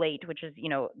simulate, which is,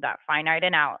 that finite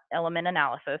element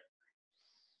analysis.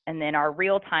 And then our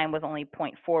real time was only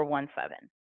 0.417.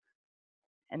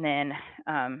 And then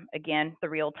again, the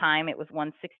real time, it was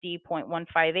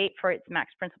 160.158 for its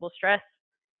max principal stress.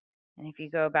 And if you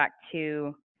go back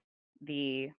to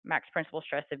the max principal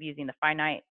stress of using the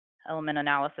finite element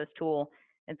analysis tool,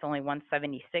 it's only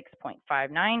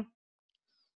 176.59.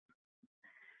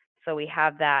 So we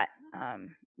have that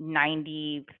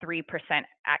 93%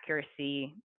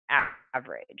 accuracy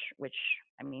average, which,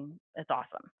 I mean, it's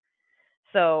awesome.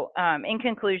 So in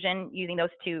conclusion, using those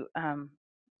two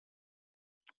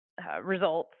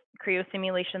results, Creo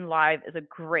Simulation Live is a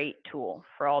great tool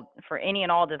for any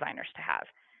and all designers to have.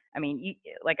 I mean,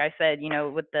 like I said,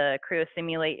 with the Creo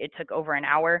Simulate, it took over an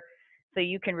hour. So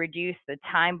you can reduce the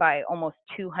time by almost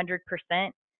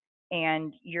 200%,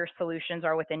 and your solutions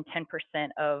are within 10%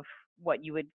 of what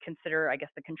you would consider, I guess,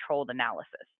 the controlled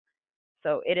analysis.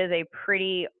 So it is a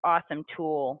pretty awesome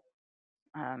tool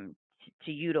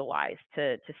to utilize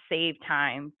to save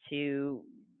time, to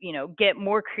get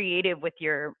more creative with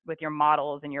your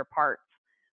models and your parts.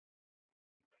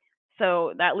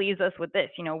 So that leaves us with this,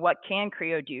 what can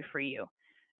Creo do for you?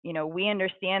 We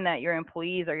understand that your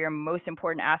employees are your most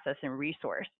important assets and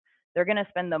resource. They're going to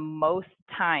spend the most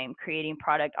time creating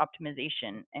product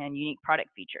optimization and unique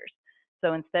product features.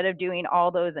 So instead of doing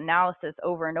all those analysis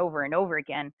over and over and over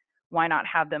again, why not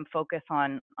have them focus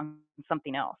on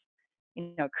something else?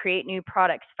 Create new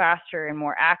products faster and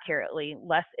more accurately,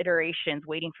 less iterations,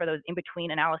 waiting for those in-between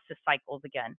analysis cycles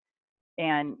again.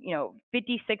 And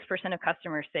 56% of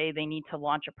customers say they need to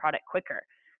launch a product quicker.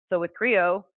 So with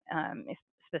Creo,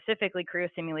 specifically Creo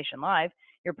Simulation Live,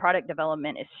 your product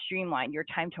development is streamlined. Your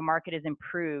time to market is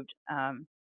improved.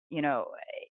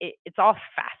 It's all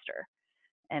faster.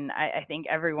 And I think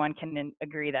everyone can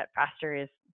agree that faster is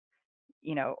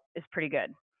pretty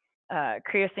good.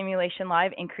 Creo Simulation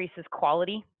Live increases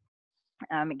quality.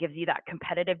 It gives you that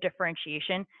competitive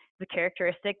differentiation, the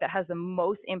characteristic that has the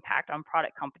most impact on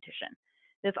product competition.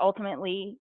 This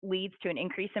ultimately leads to an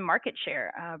increase in market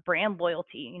share, brand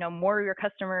loyalty. More of your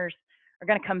customers are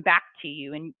going to come back to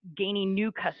you, and gaining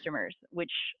new customers,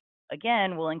 which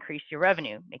again will increase your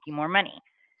revenue, making more money.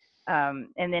 And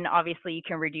then obviously you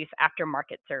can reduce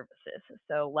aftermarket services,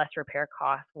 so less repair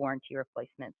costs, warranty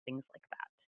replacements, things like that.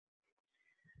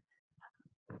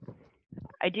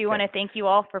 I do want to thank you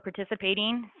all for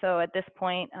participating. So at this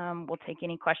point, we'll take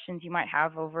any questions you might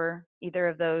have over either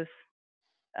of those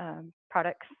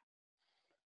products.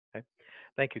 Okay.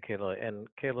 Thank you, Kayla. And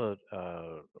Kayla,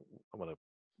 I want to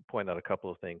point out a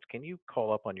couple of things. Can you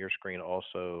call up on your screen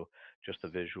also just a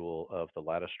visual of the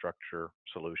lattice structure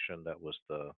solution that was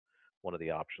one of the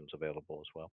options available as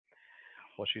well?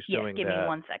 While she's doing give that, me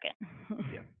 1 second.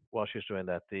 yeah. While she's doing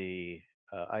that, the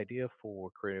idea for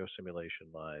Creo Simulation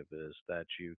Live is that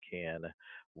you can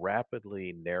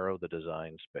rapidly narrow the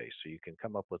design space. So you can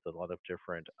come up with a lot of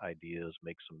different ideas,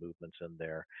 make some movements in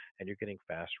there, and you're getting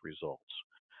fast results.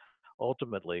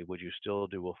 Ultimately, would you still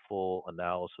do a full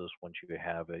analysis once you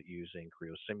have it using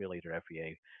Creo Simulate or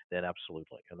FEA? Then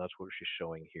absolutely, and that's what she's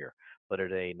showing here. But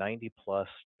at a 90+%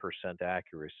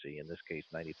 accuracy, in this case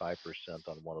 95%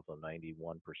 on one of them,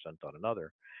 91% on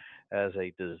another, as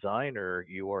a designer,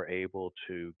 you are able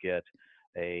to get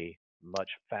a much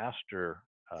faster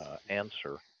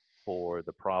answer for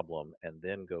the problem and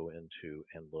then go into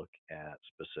and look at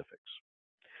specifics.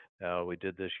 Now, we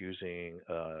did this using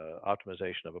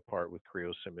optimization of a part with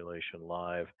Creo Simulation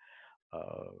Live,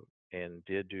 and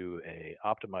did do a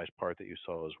optimized part that you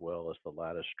saw as well as the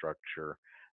lattice structure,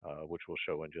 which we'll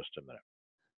show in just a minute.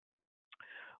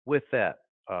 With that,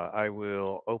 I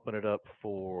will open it up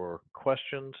for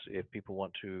questions. If people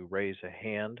want to raise a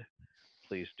hand,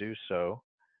 please do so.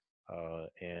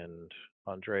 And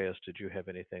Andreas, did you have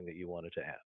anything that you wanted to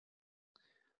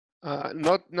add?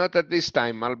 Not at this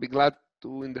time. I'll be glad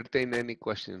to entertain any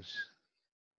questions.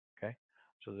 Okay,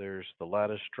 so there's the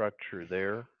lattice structure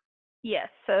there. Yes,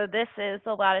 so this is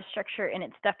the lattice structure in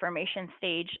its deformation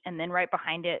stage, and then right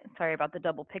behind it, sorry about the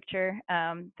double picture,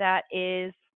 that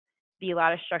is the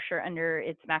lattice structure under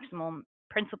its maximum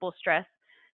principal stress.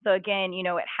 So again, you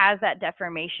know, it has that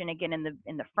deformation again in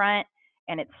the front,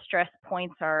 and its stress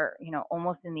points are, you know,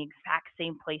 almost in the exact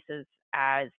same places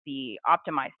as the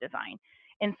optimized design.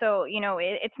 And so, you know,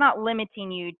 it's not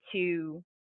limiting you to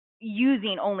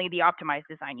using only the optimized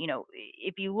design. You know,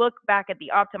 if you look back at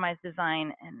the optimized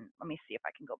design, and let me see if I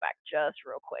can go back just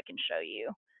real quick and show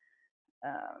you.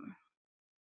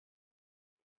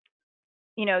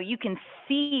 You know, you can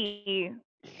see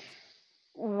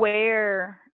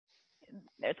where,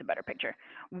 there's a better picture,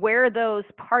 where those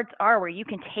parts are where you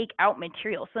can take out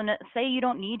material. So say you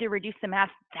don't need to reduce the mass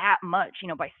that much, you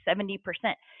know, by 70%.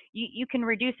 You can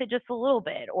reduce it just a little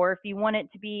bit, or if you want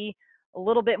it to be a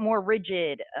little bit more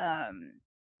rigid,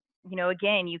 you know,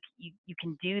 again, you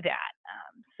can do that.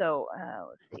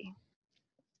 Let's see.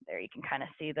 There you can kind of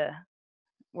see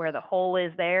where the hole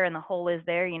is there and the hole is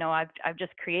there. You know, I've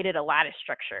just created a lattice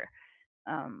structure.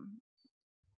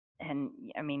 And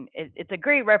I mean, it's a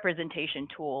great representation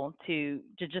tool to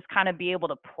just kind of be able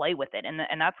to play with it. And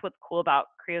that's what's cool about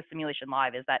Creo Simulation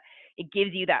Live, is that it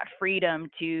gives you that freedom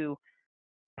to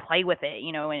play with it,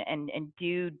 you know, and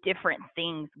do different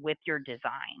things with your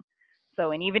design.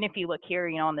 So, and even if you look here,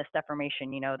 you know, on this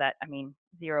deformation, you know, that, I mean,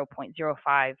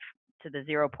 0.05 to the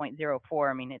 0.04,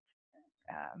 I mean, it's,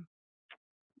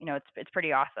 you know, it's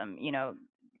pretty awesome, you know,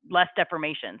 less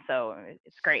deformation. So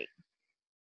it's great.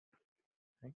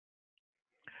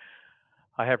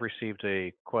 I have received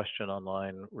a question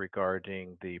online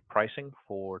regarding the pricing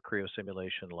for Creo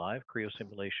Simulation Live. Creo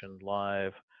Simulation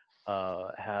Live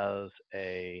has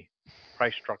a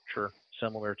price structure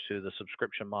similar to the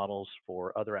subscription models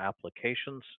for other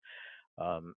applications.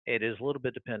 It is a little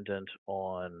bit dependent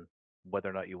on whether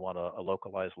or not you want a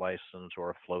localized license or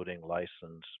a floating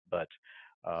license, but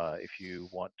if you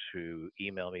want to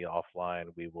email me offline,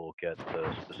 we will get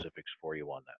the specifics for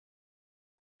you on that.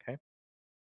 Okay.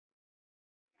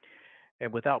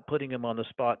 And without putting him on the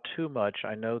spot too much,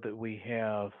 I know that we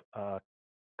have a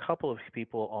couple of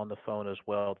people on the phone as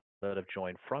well that have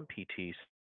joined from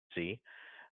PTC.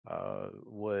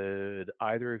 Would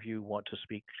either of you want to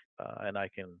speak, and I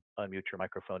can unmute your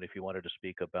microphone if you wanted to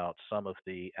speak about some of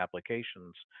the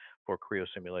applications for Creo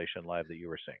Simulation Live that you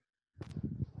were seeing?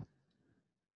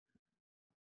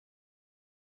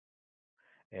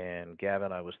 And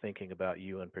Gavin, I was thinking about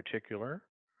you in particular.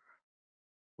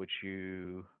 Would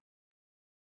you,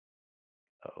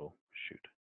 oh, shoot.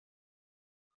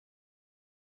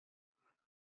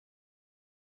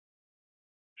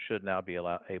 Should now be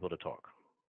able to talk.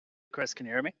 Chris, can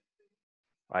you hear me?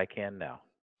 I can now.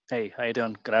 Hey, how you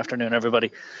doing? Good afternoon,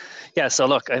 everybody. Yeah, so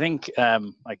look, I think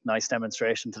like nice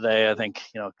demonstration today. I think,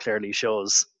 you know, clearly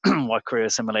shows what Creo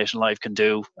Simulation Live can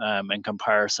do in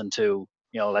comparison to,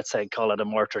 you know, let's say call it a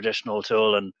more traditional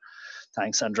tool. And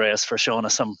thanks, Andreas, for showing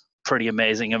us some pretty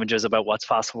amazing images about what's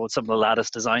possible with some of the lattice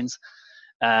designs.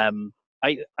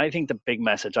 I think the big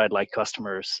message I'd like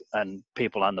customers and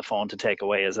people on the phone to take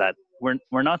away is that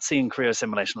we're not seeing Creo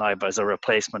Simulation Live as a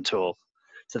replacement tool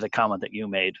to the comment that you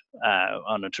made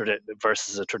on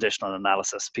versus a traditional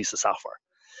analysis piece of software.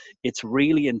 It's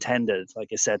really intended, like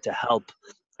I said, to help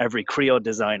every Creo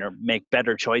designer make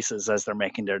better choices as they're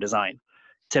making their design.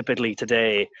 Typically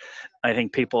today, I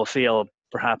think people feel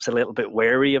perhaps a little bit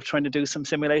wary of trying to do some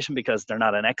simulation because they're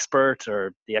not an expert,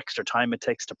 or the extra time it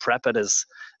takes to prep it, as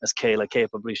Kayla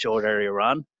capably showed earlier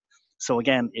on. So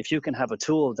again, if you can have a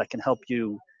tool that can help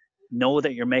you know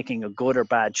that you're making a good or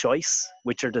bad choice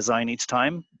with your design each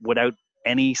time without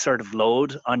any sort of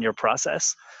load on your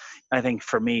process, I think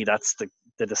for me that's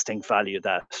the distinct value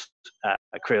that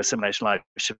Creo Simulation Live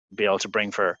should be able to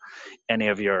bring for any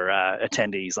of your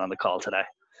attendees on the call today.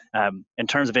 In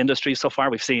terms of industry so far,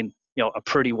 we've seen a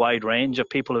pretty wide range of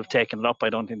people who've taken it up. I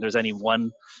don't think there's any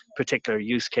one particular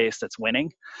use case that's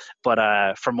winning, but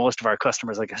for most of our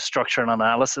customers, like, structure and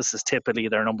analysis is typically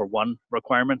their number one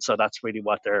requirement. So that's really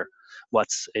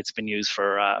what's it's been used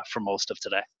for most of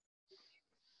today.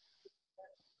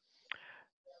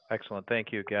 Excellent.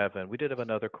 Thank you, Gavin. We did have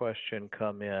another question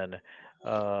come in,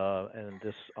 and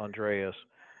this, Andreas,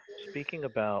 speaking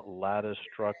about lattice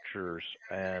structures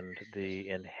and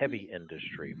in heavy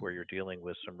industry where you're dealing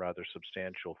with some rather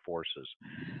substantial forces,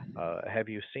 have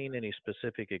you seen any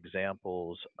specific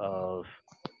examples of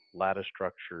lattice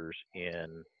structures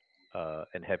in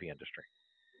heavy industry?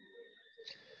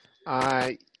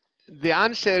 The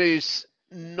answer is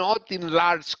not in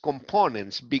large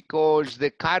components, because the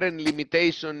current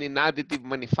limitation in additive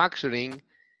manufacturing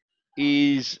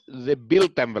is the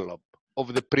build envelope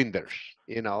of the printers.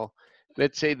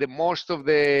 Let's say the most of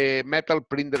the metal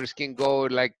printers can go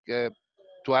like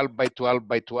 12 by 12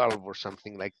 by 12 or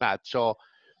something like that. So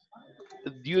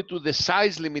due to the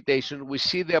size limitation, we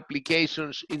see the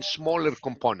applications in smaller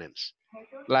components.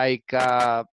 Like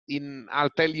I'll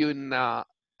tell you, in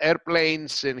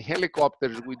airplanes and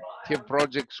helicopters, we have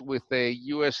projects with the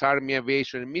U.S. Army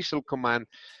Aviation and Missile Command.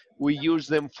 We use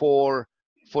them for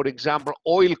example,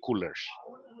 oil coolers,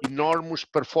 enormous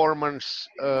performance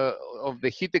of the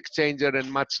heat exchanger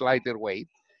and much lighter weight.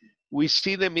 We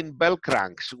see them in bell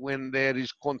cranks when there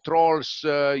is controls.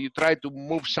 You try to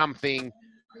move something,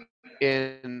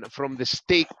 and from the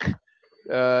stick,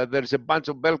 there's a bunch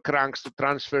of bell cranks to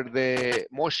transfer the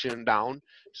motion down.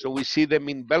 So we see them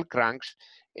in bell cranks,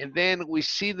 and then we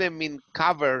see them in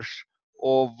covers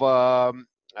of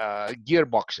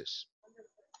gearboxes.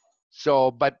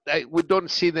 So, but we don't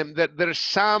see them. There's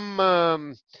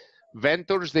some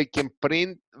vendors, they can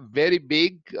print very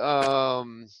big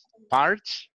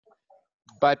parts,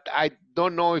 but I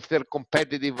don't know if they're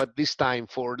competitive at this time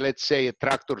for, let's say, a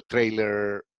tractor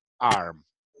trailer arm.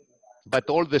 But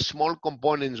all the small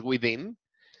components within,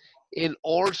 and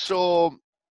also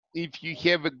if you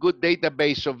have a good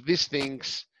database of these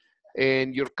things,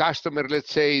 and your customer,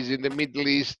 let's say, is in the Middle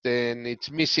East and it's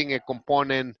missing a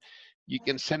component, you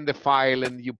can send the file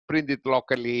and you print it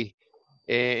locally.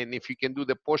 And if you can do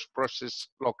the post-process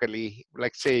locally,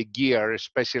 like say a gear, a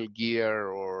special gear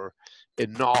or a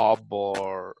knob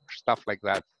or stuff like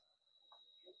that.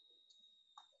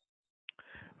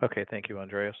 Okay, thank you,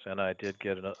 Andreas. And I did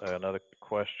get another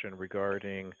question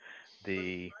regarding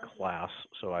the class.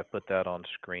 So I put that on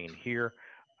screen here.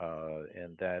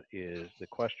 And that is, the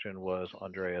question was,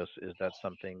 Andreas, is that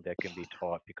something that can be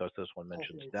taught, because this one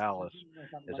mentions Dallas,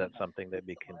 is that something that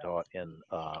we can taught in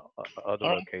other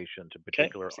locations, in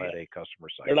particular at a customer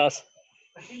site?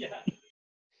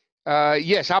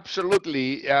 Yes,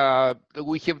 absolutely.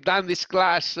 We have done this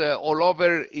class all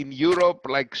over in Europe,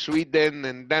 like Sweden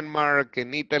and Denmark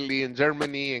and Italy and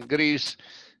Germany and Greece,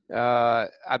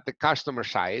 at the customer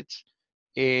sites,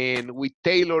 and we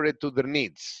tailor it to their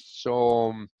needs.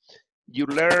 So you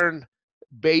learn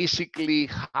basically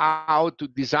how to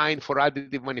design for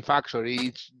additive manufacturing.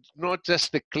 It's not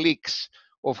just the clicks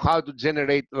of how to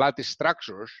generate lattice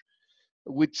structures,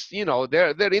 which,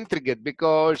 they're intricate,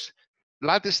 because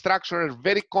lattice structures are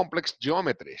very complex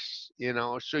geometries,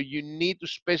 so you need to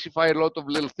specify a lot of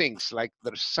little things like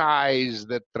their size,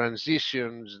 their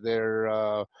transitions,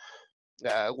 their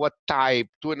what type,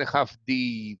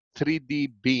 2.5D,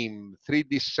 3D beam,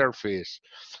 3D surface,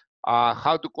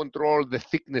 how to control the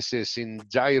thicknesses in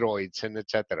gyroids and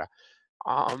etc.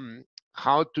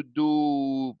 How to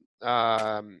do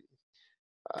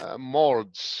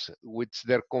molds, which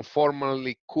they're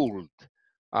conformally cooled.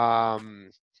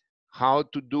 How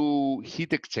to do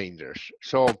heat exchangers.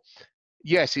 So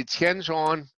yes, it's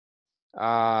hands-on.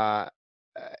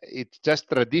 It's just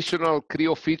traditional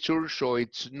Creo features. So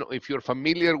it's if you're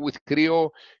familiar with Creo,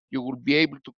 you will be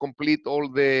able to complete all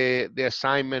the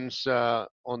assignments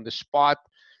on the spot.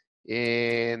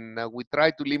 And we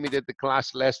try to limit the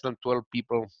class less than 12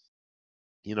 people,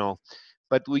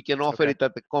 but we can offer it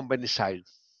at the company side.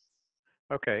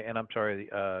 Okay, and I'm sorry,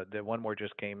 the one more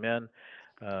just came in.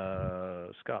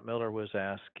 Scott Miller was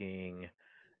asking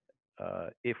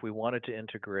if we wanted to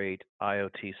integrate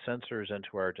IoT sensors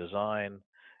into our design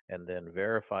and then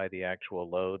verify the actual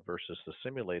load versus the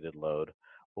simulated load,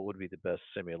 what would be the best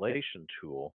simulation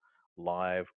tool,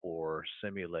 live or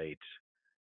simulate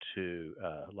to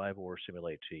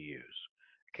use?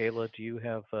 Kayla, do you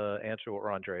have an answer,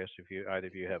 or Andreas, if either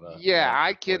of you have a? Yeah,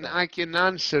 I can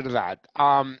answer that.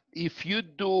 If you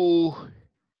do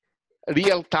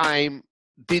real-time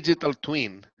digital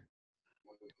twin,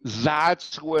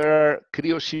 that's where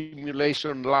Creo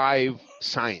Simulation Live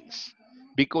shines,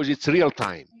 because it's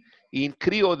real-time. In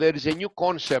Creo, there is a new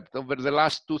concept over the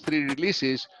last 2-3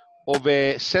 releases of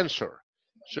a sensor.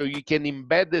 So you can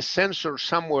embed the sensor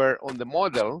somewhere on the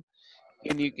model,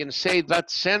 and you can say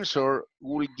that sensor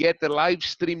will get the live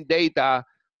stream data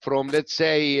from, let's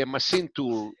say, a machine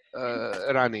tool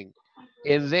running.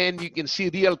 And then you can see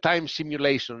real-time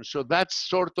simulation. So that's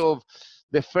sort of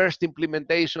the first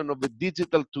implementation of a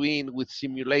digital twin with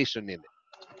simulation in it.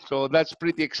 So that's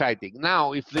pretty exciting.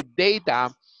 Now, if the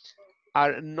data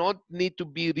are not need to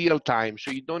be real time,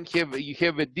 so you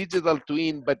have a digital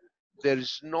twin, but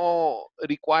there's no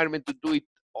requirement to do it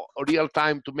real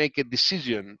time to make a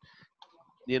decision.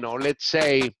 Let's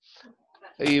say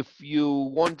if you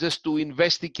want just to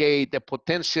investigate a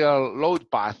potential load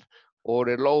path or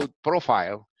a load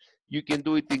profile, you can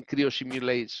do it in Creo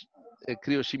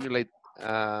Simulate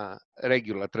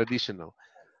regular, traditional.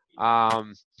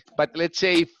 But let's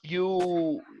say if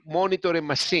you monitor a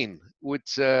machine,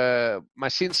 which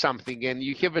machine something, and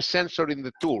you have a sensor in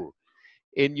the tool,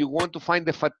 and you want to find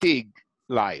the fatigue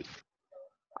live,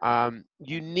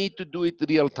 you need to do it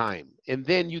real time. And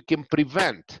then you can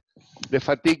prevent the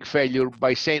fatigue failure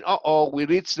by saying, oh, we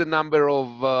reached the number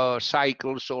of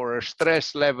cycles, or a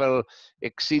stress level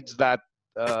exceeds that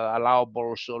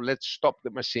allowable, so let's stop the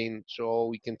machine so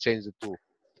we can change the tool.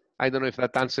 I don't know if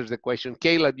that answers the question.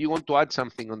 Kayla, do you want to add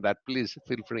something on that? Please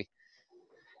feel free.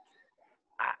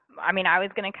 I mean, I was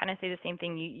going to kind of say the same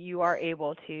thing. You are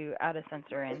able to add a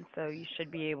sensor in, so you should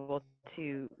be able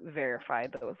to verify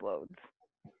those loads.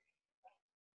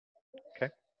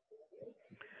 Okay.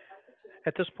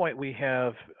 At this point, we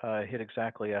have hit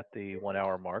exactly at the 1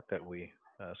 hour mark that we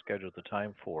scheduled the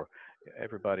time for.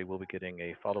 Everybody will be getting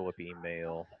a follow-up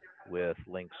email with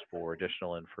links for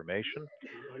additional information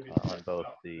on both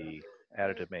the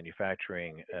additive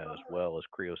manufacturing as well as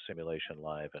Creo Simulation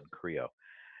Live and Creo.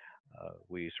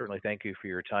 We certainly thank you for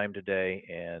your time today,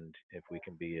 and if we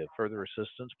can be of further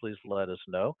assistance, please let us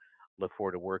know. Look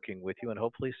forward to working with you and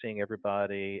hopefully seeing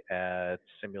everybody at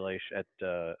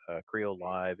Creo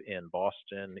Live in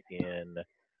Boston in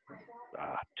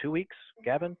 2 weeks.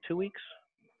 Gavin, 2 weeks?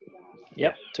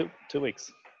 Yep, yes. Two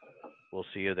weeks. We'll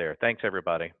see you there. Thanks,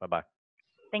 everybody. Bye-bye.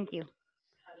 Thank you.